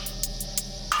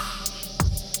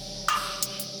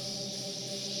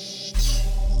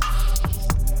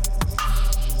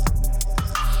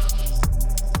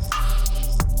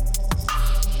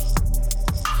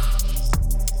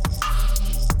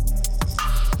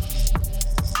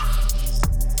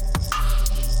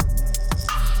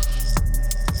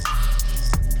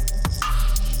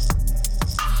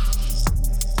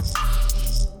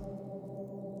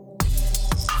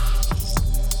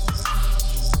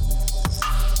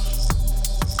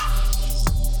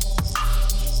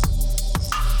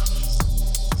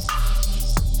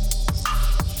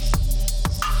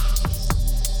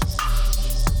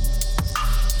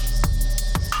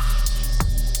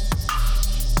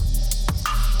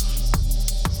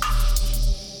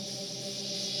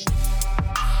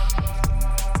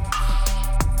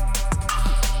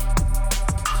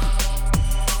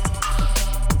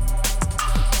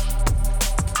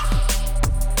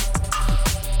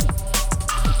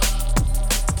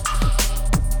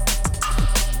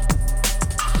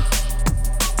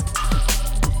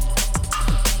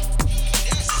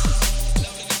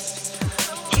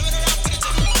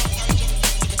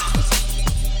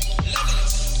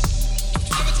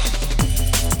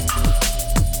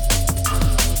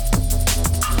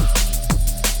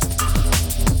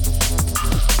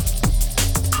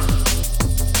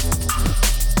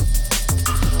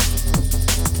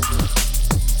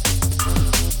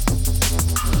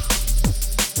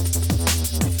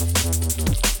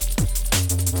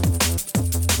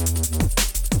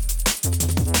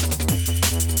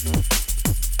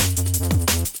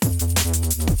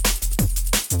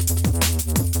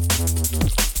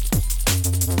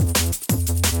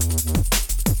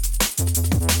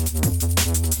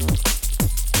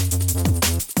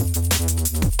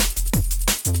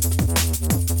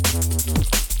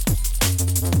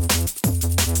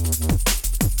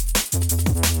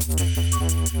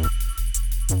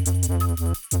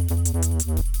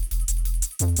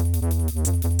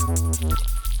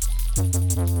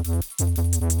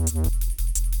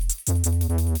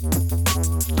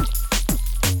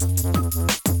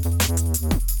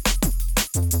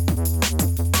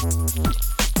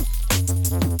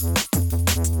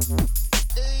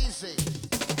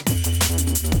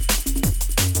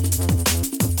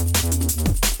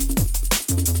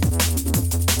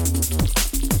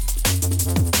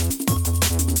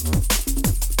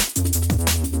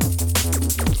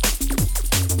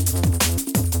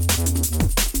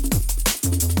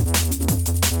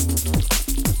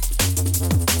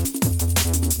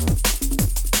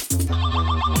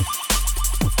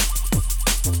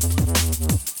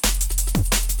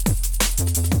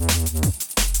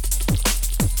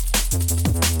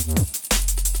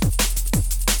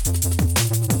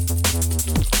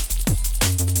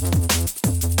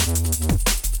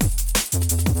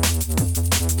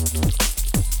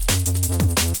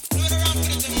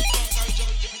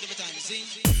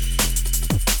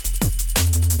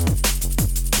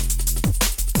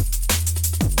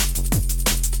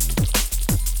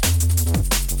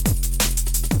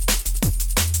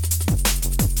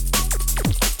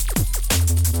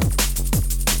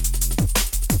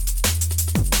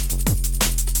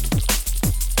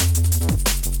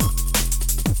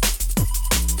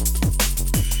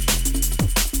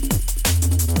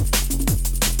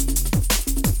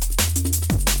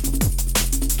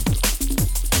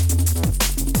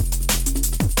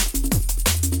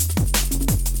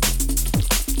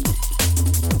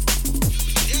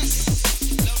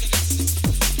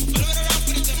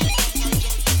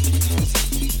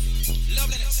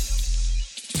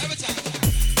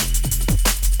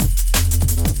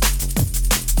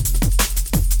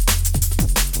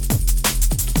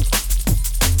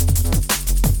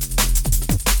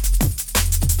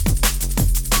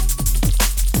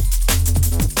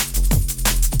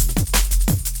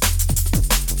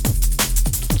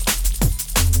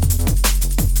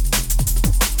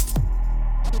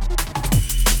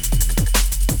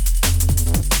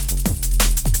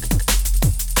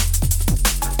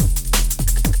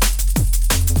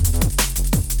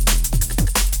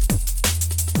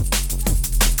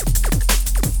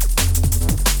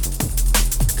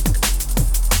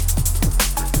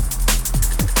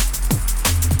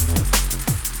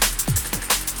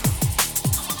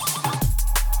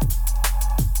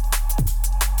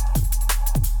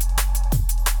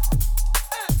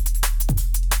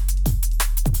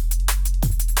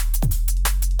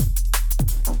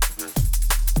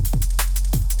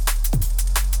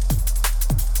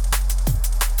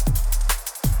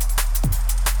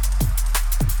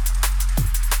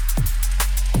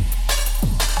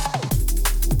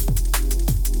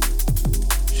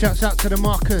 Shouts out to the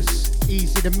Marcus,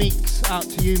 Easy the Meeks, out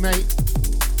to you mate,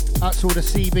 out to all the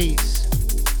CBs.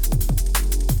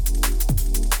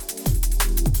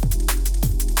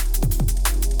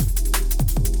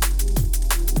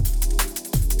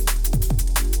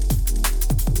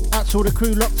 Out to all the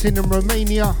crew locked in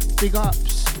Romania, big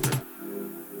ups.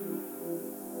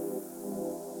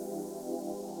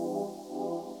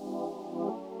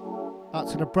 Out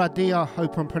to the Bradia,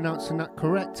 hope I'm pronouncing that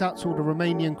correct. Out to all the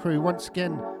Romanian crew once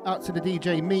again. Out to the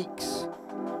DJ Meeks.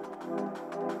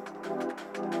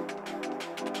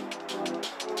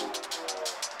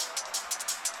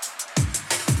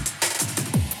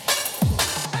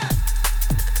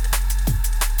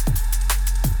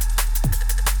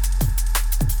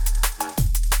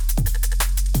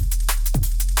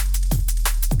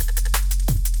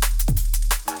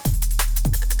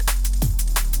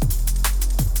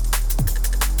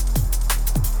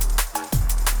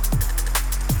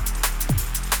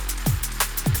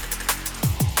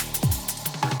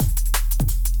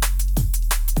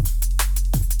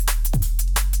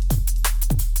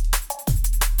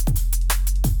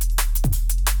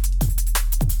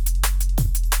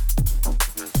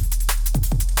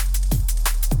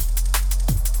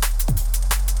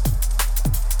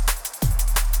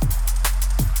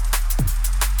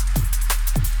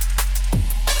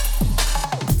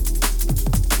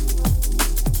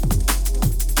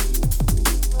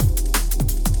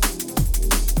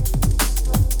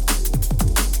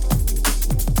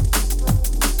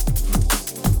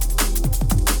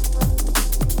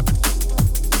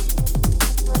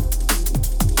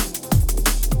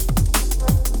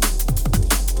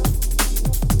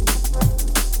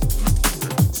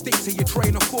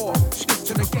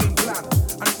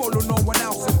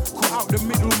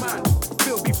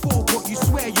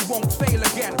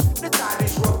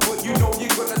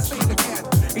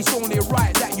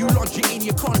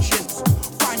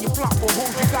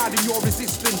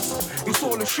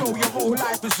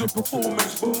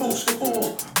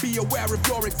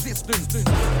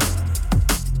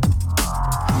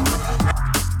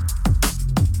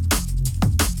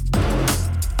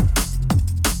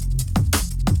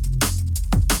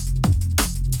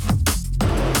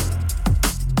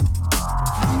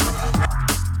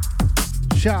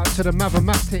 Shout out to the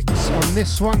Mathematics on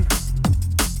this one.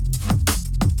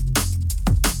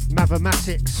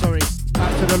 Mathematics, sorry.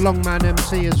 Out to the Longman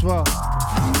MC as well.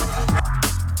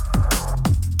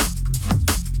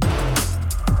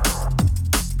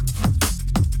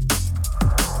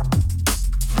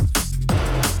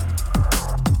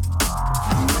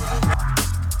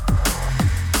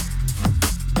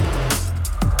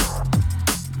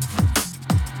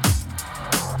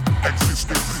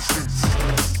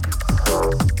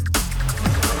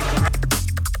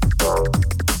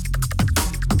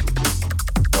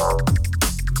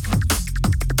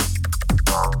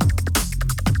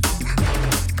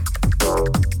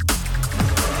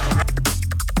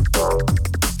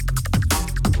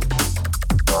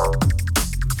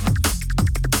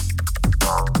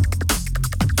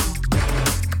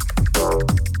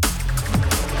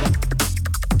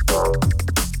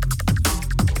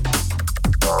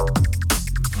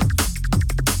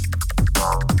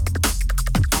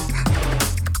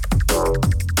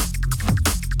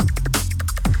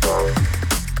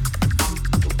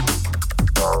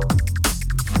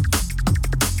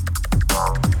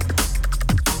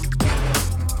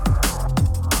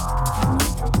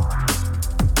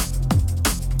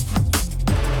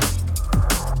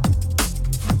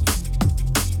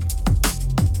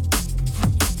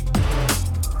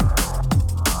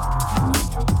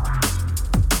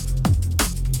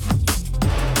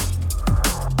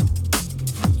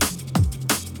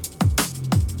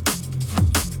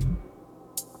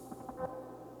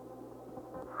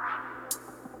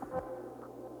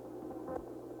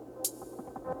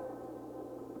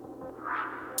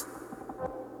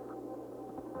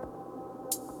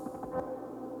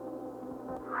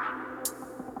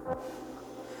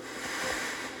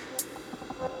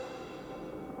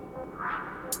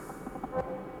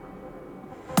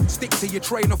 Stick to your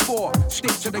train of thought,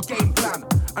 stick to the game plan,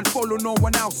 and follow no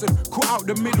one else and cut out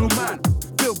the middleman.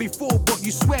 Failed before, but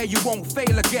you swear you won't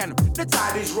fail again. The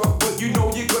tide is rough, but you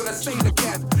know you're gonna sail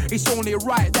again. It's only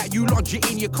right that you lodge it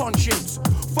in your conscience.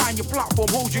 Find your platform,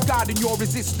 hold your guard in your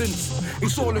resistance.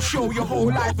 It's all a show, your whole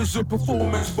life is a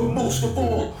performance, but most of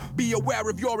all, be aware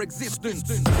of your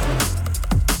existence.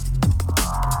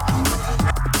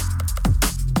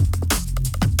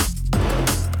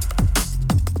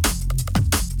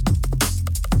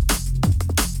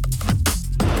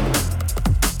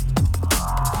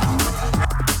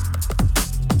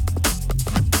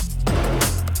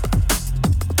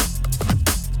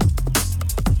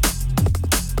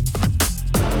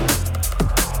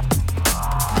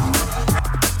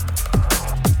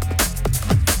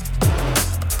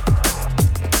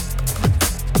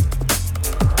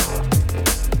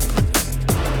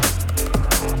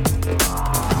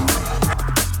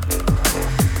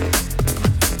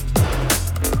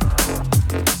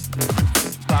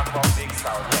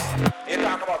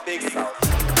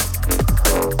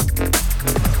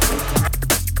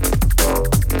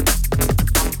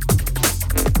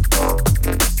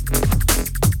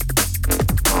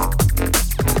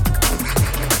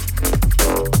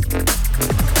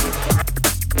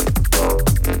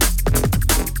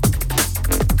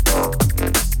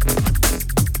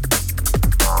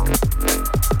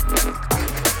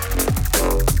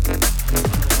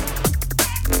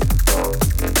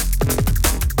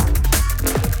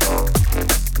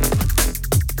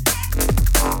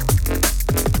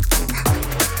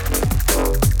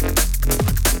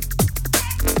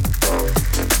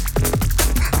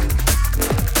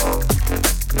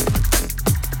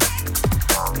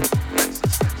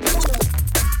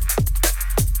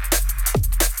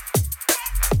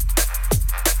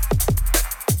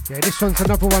 Yeah, this one's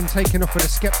another one taken off of the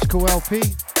Skeptical LP.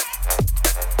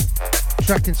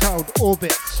 Track entitled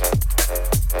Orbits.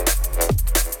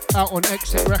 Out on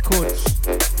Exit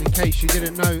Records. In case you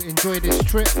didn't know, enjoy this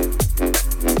trip.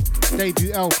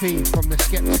 Debut LP from the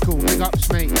Skeptical. Big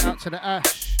ups, mate. Out to the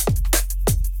Ash.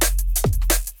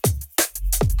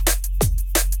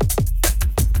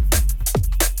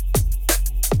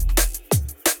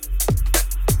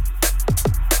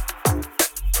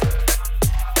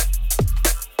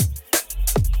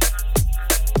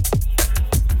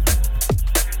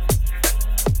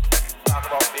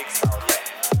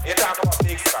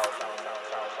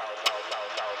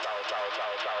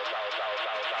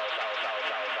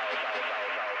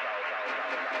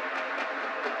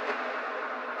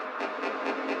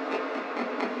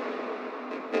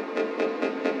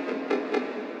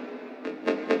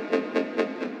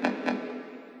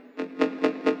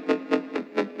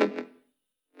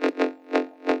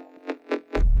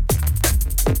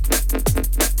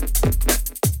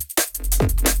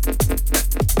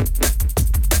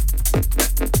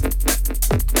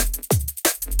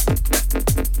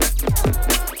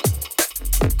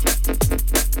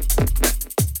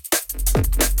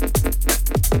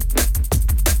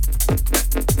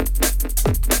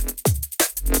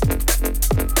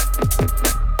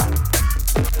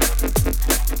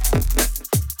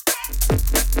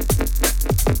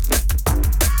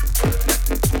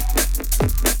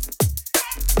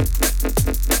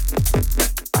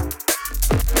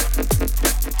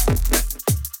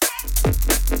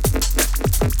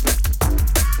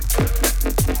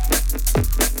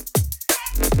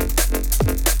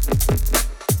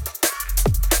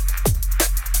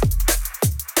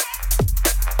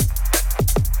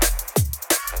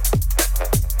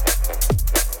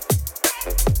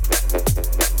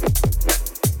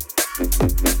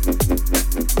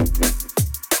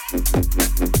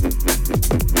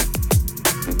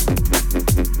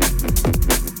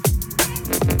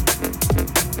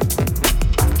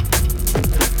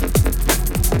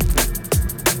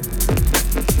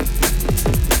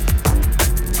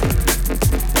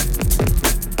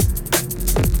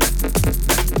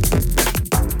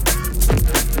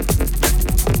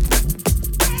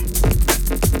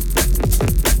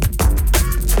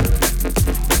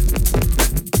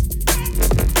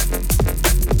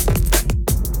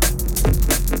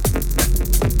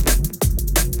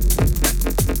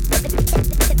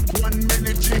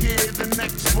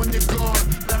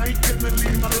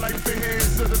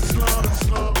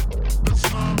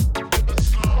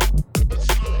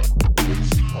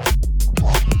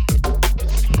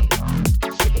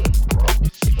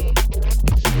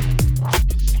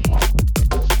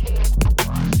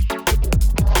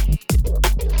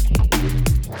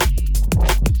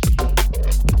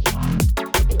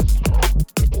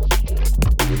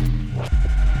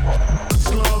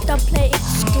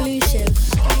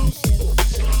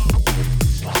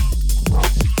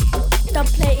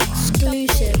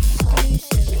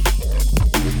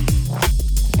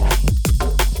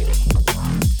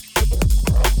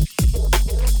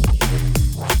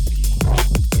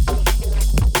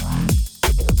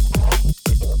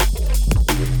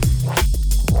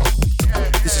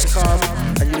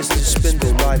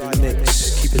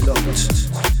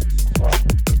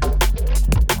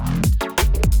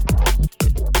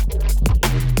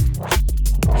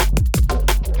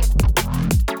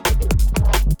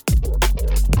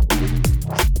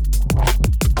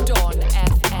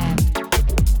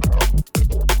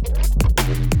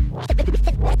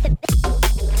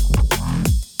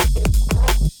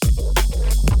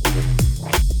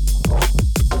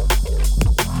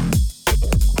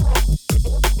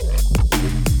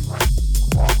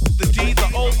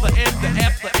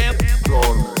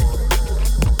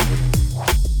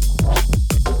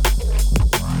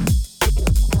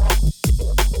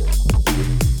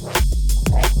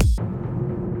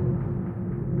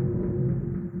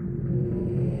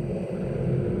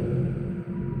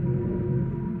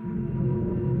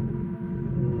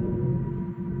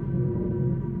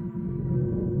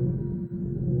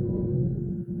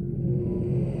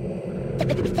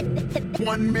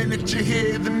 One minute you're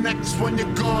here, the next one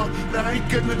you're gone. But I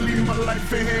ain't gonna leave my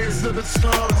life in hands of the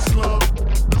slum, slum,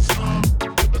 the slum.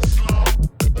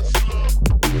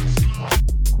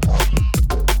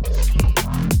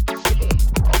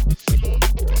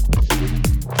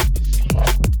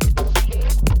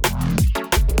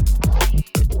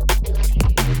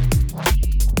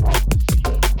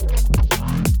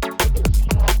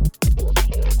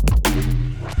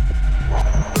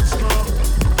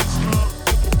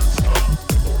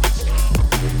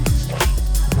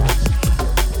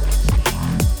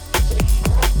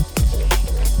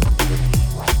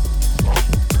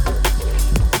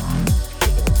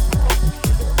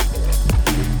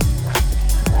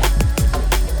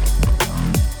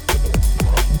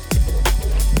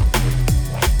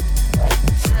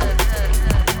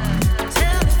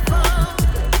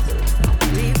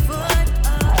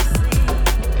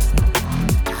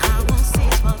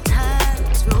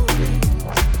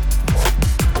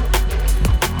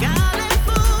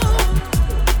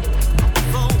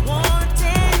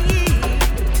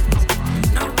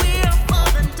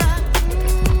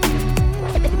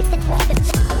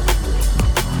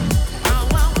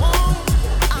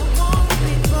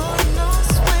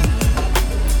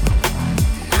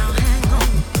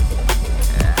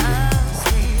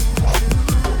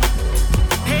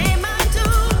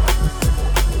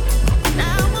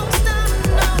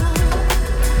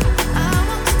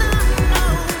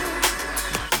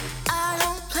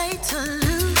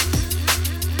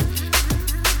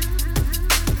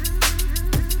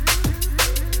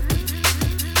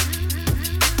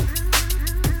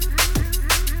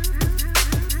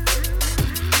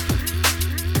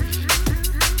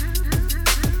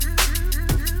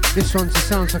 This one's the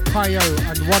sounds of Kaio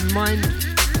and One Mind.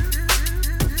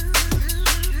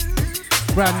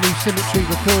 Brand new Symmetry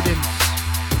recordings.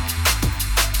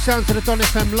 Sounds of the Don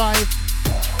FM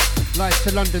live. Live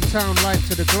to London town, live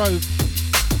to the globe.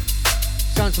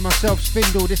 Sounds of myself,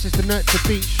 Spindall. This is the Nurture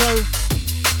Beat Show.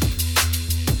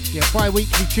 Yeah,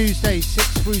 bi-weekly Tuesdays,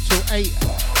 6 through till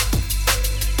 8.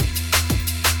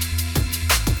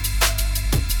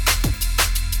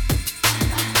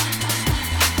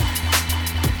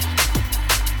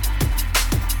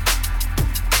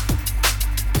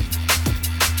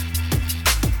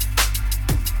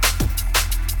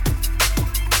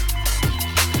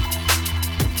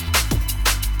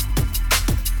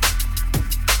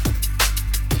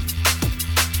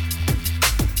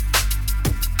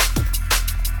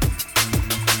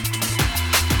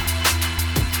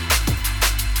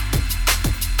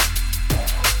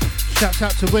 Shouts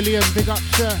out to William, big up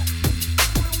sir.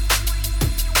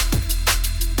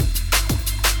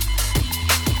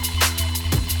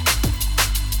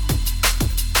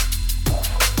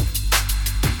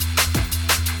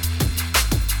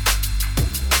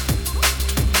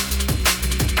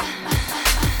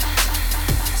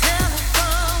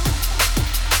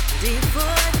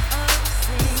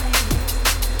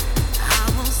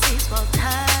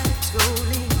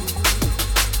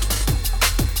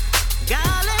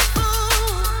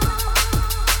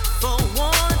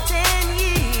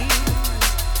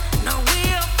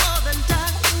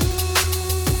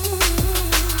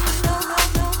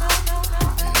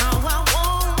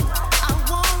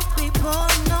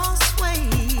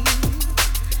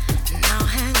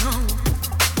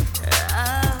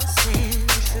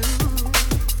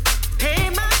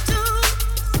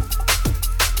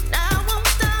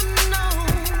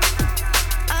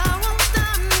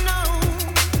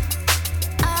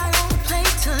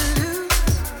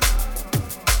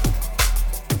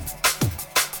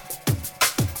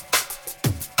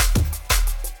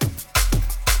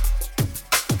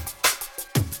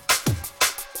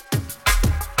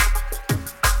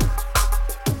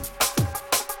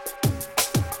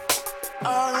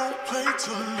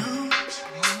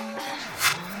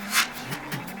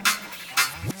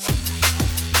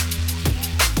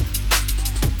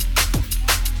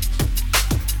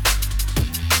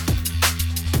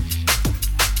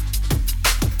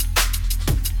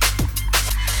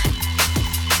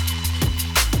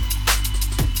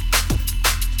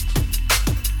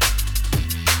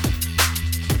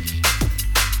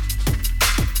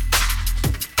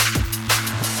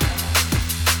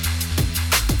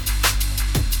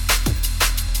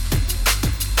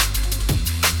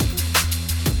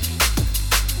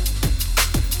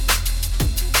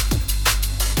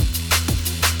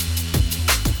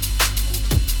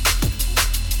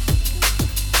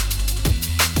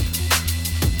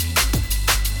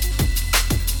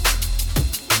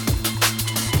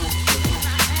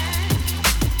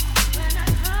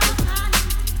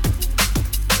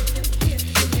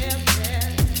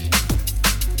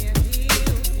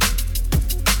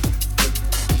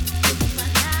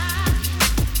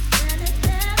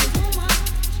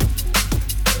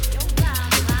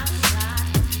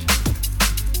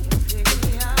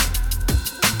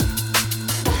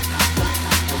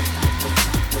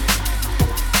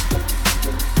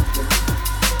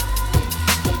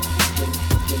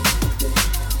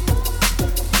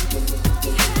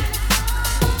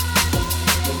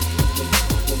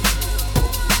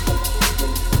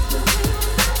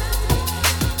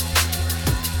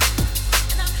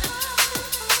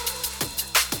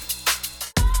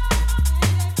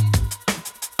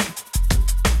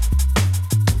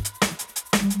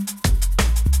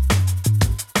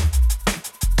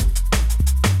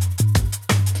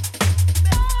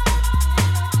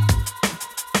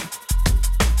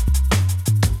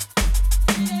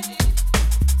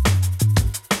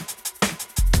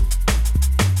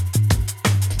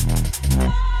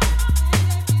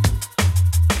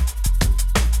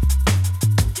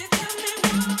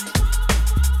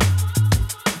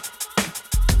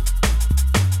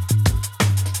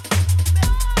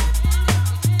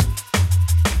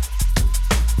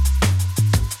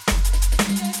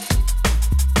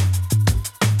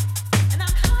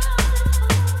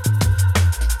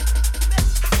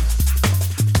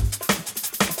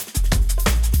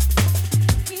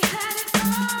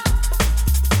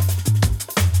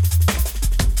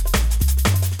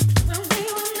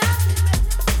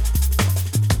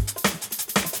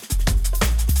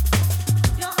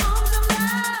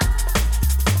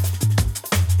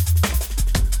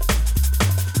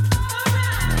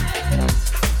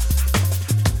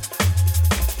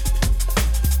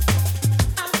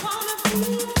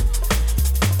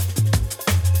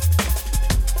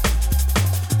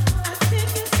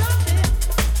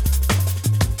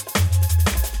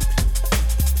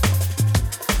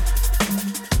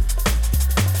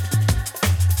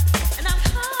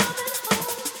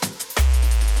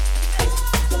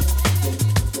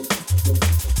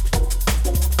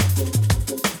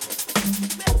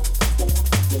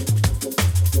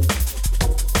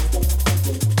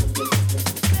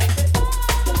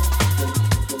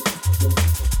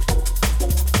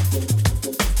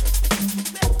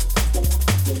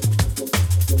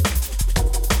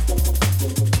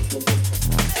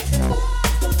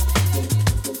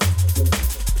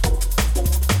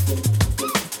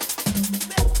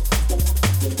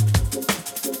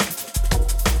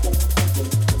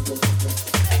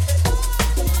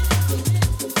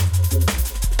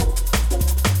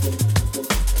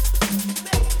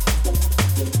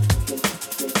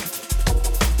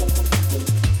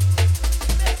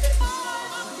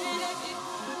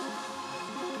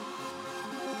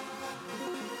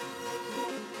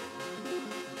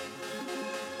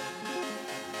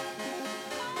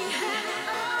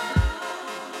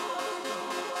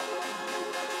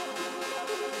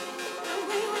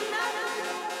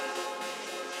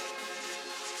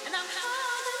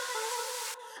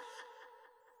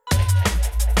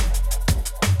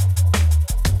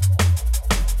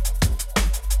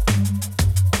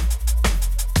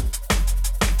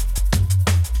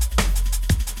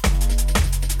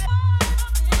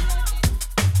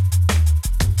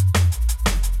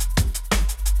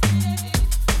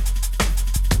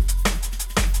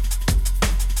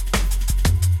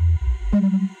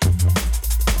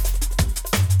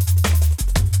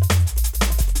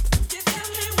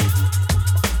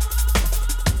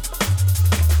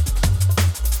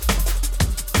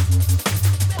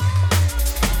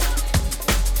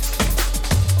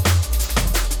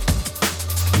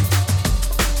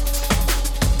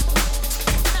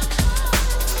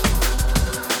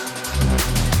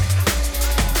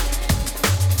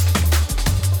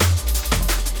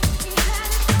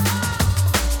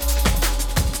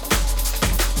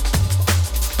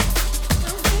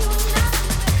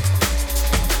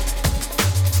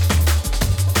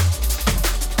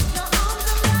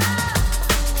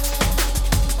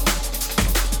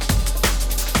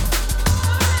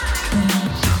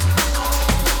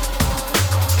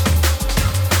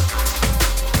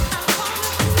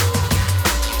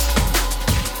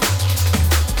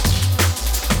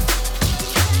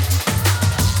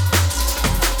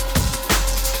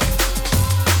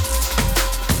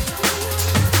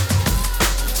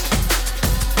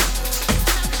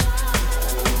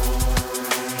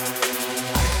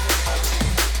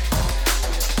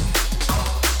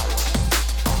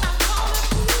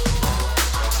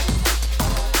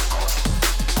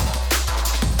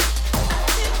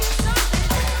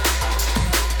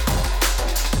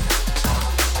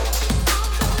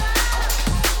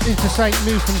 ain't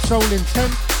new from Soul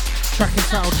Intent, track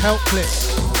entitled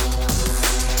Helpless.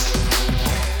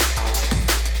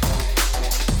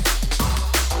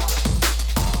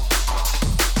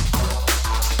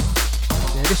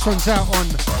 Yeah, this one's out on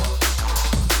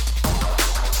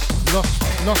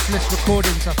Lossless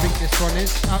Recordings, I think this one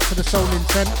is, out to the Soul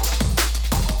Intent.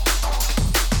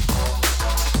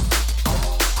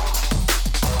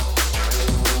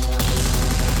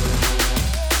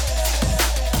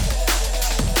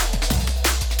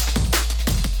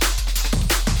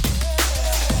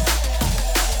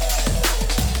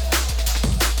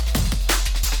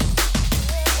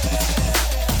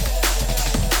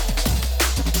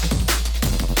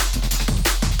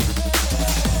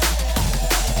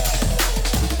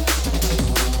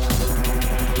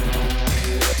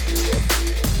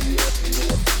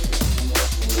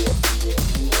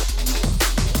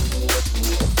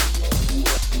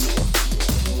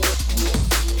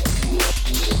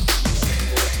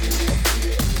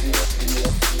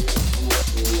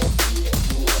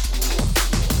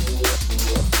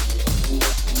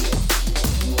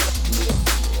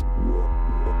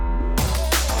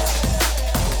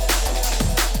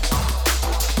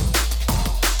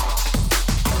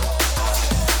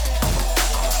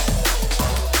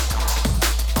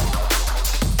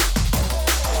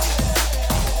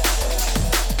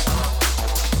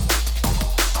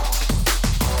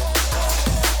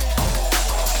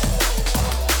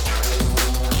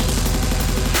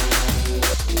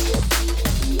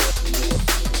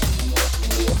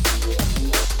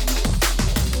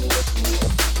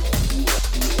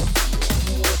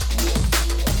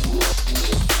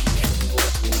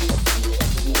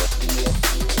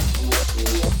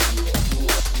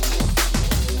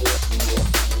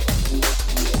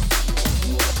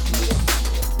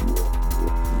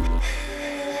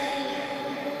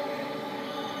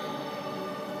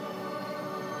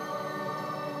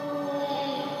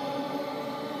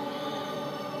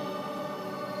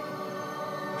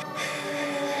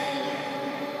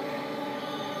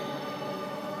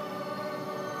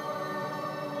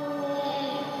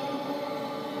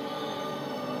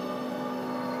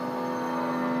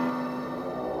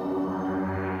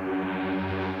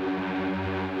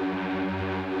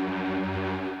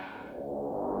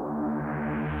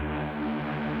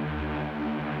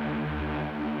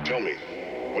 Tell me,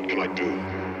 what can I do?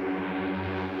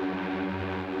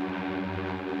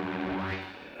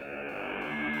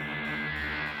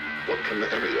 What can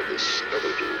any of us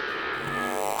ever do?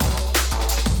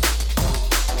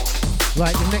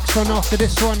 Right, the next one after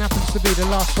this one happens to be the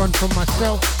last one from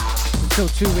myself until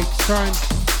 2 weeks' time.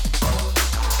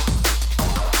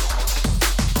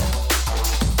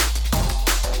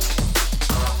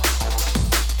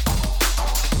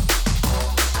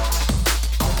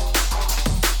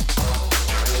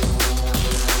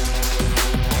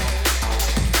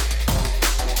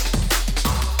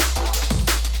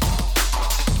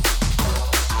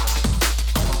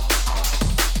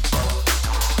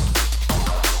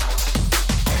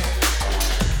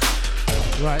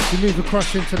 We move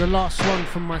across into the last one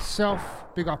from myself.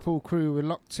 Big up all crew, we're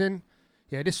locked in.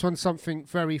 Yeah, this one's something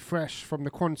very fresh from the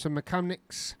Quantum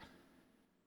Mechanics.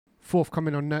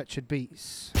 Forthcoming on Nurtured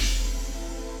Beats.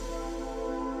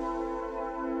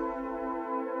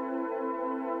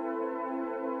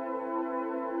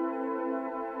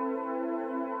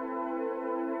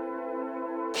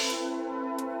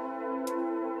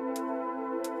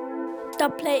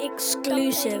 Dubplate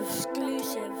exclusive.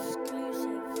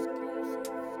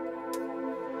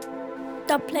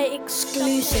 Dubplate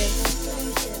exclusive.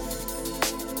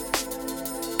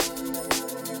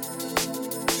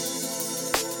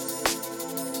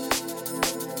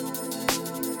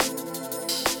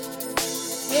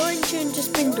 You're in tune to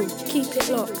Spindall, keep it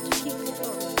locked.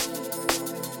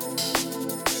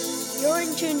 You're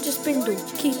in tune to Spindall,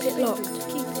 keep it locked.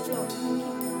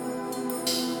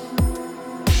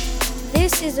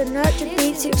 This is a Nurtured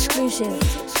Beats exclusive.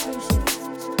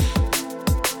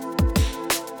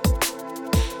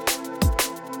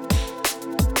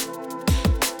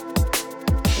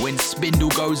 When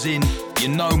Spindall goes in, you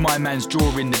know my man's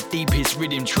drawing the deepest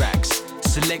rhythm tracks.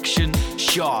 Selection,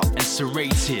 sharp and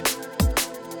serrated.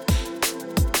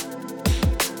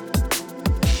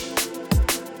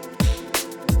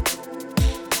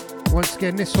 Once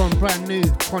again, this one brand new,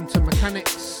 Quantum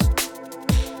Mechanics.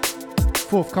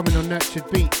 Forthcoming on Nurtured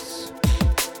Beats.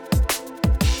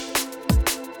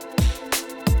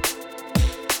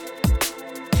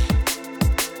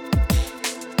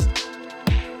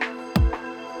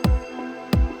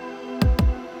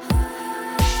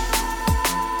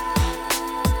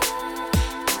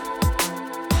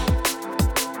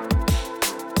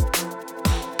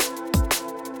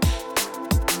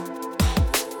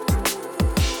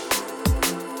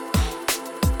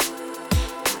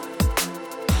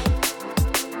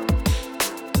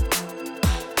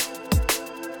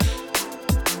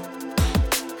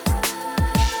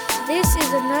 This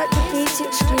is a Nurture Beatz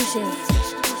exclusive.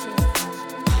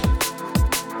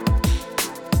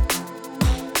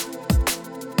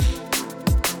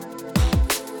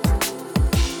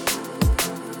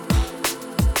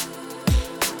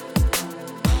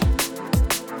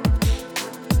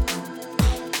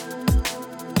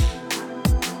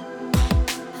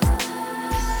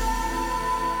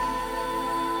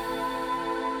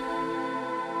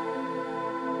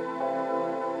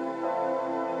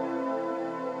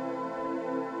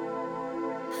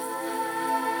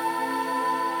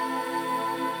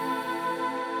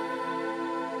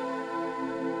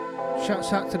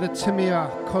 Shouts out to the Timia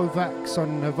Kovacs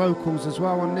on the vocals as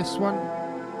well on this one.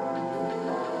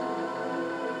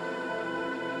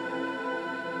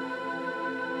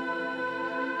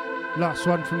 Last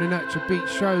one from the Nurture Beatz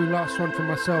show, last one from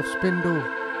myself,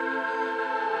 Spindall.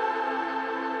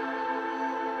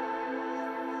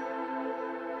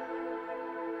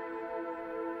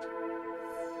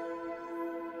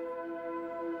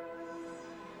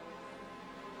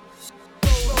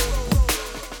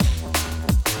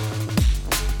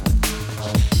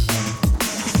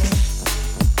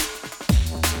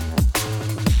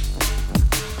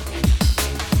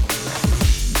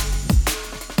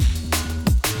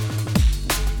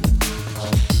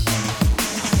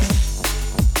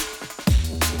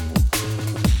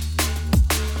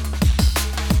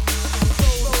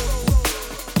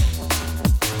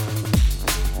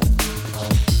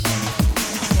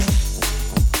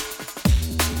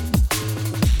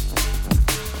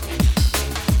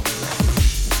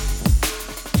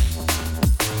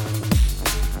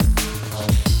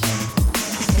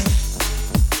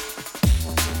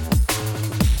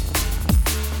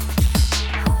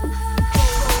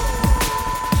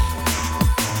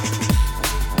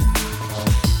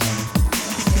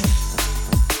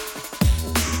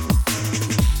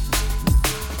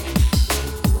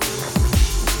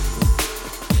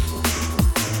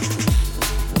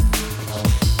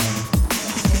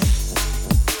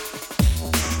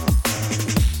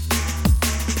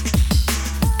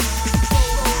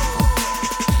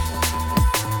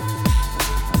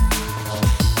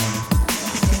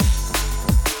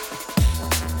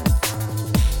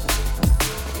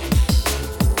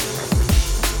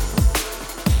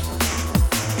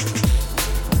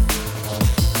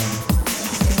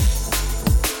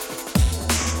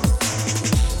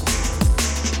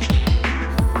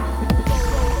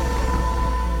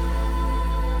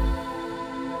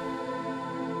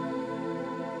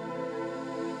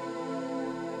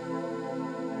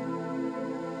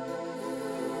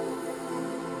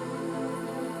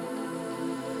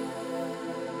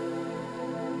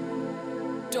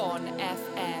 Dawn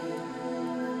FM.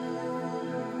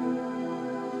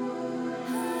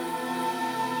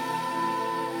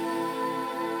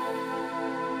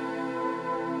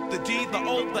 The D, the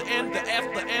O, the N, the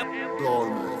F, the M.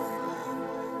 Dawn.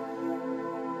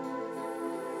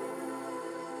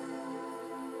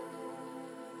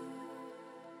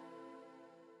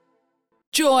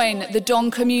 Join the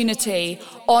Dawn community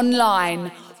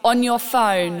online, on your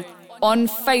phone, on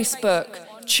Facebook,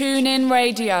 TuneIn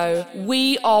Radio.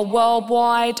 We are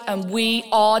worldwide and we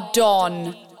are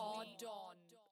Dawn.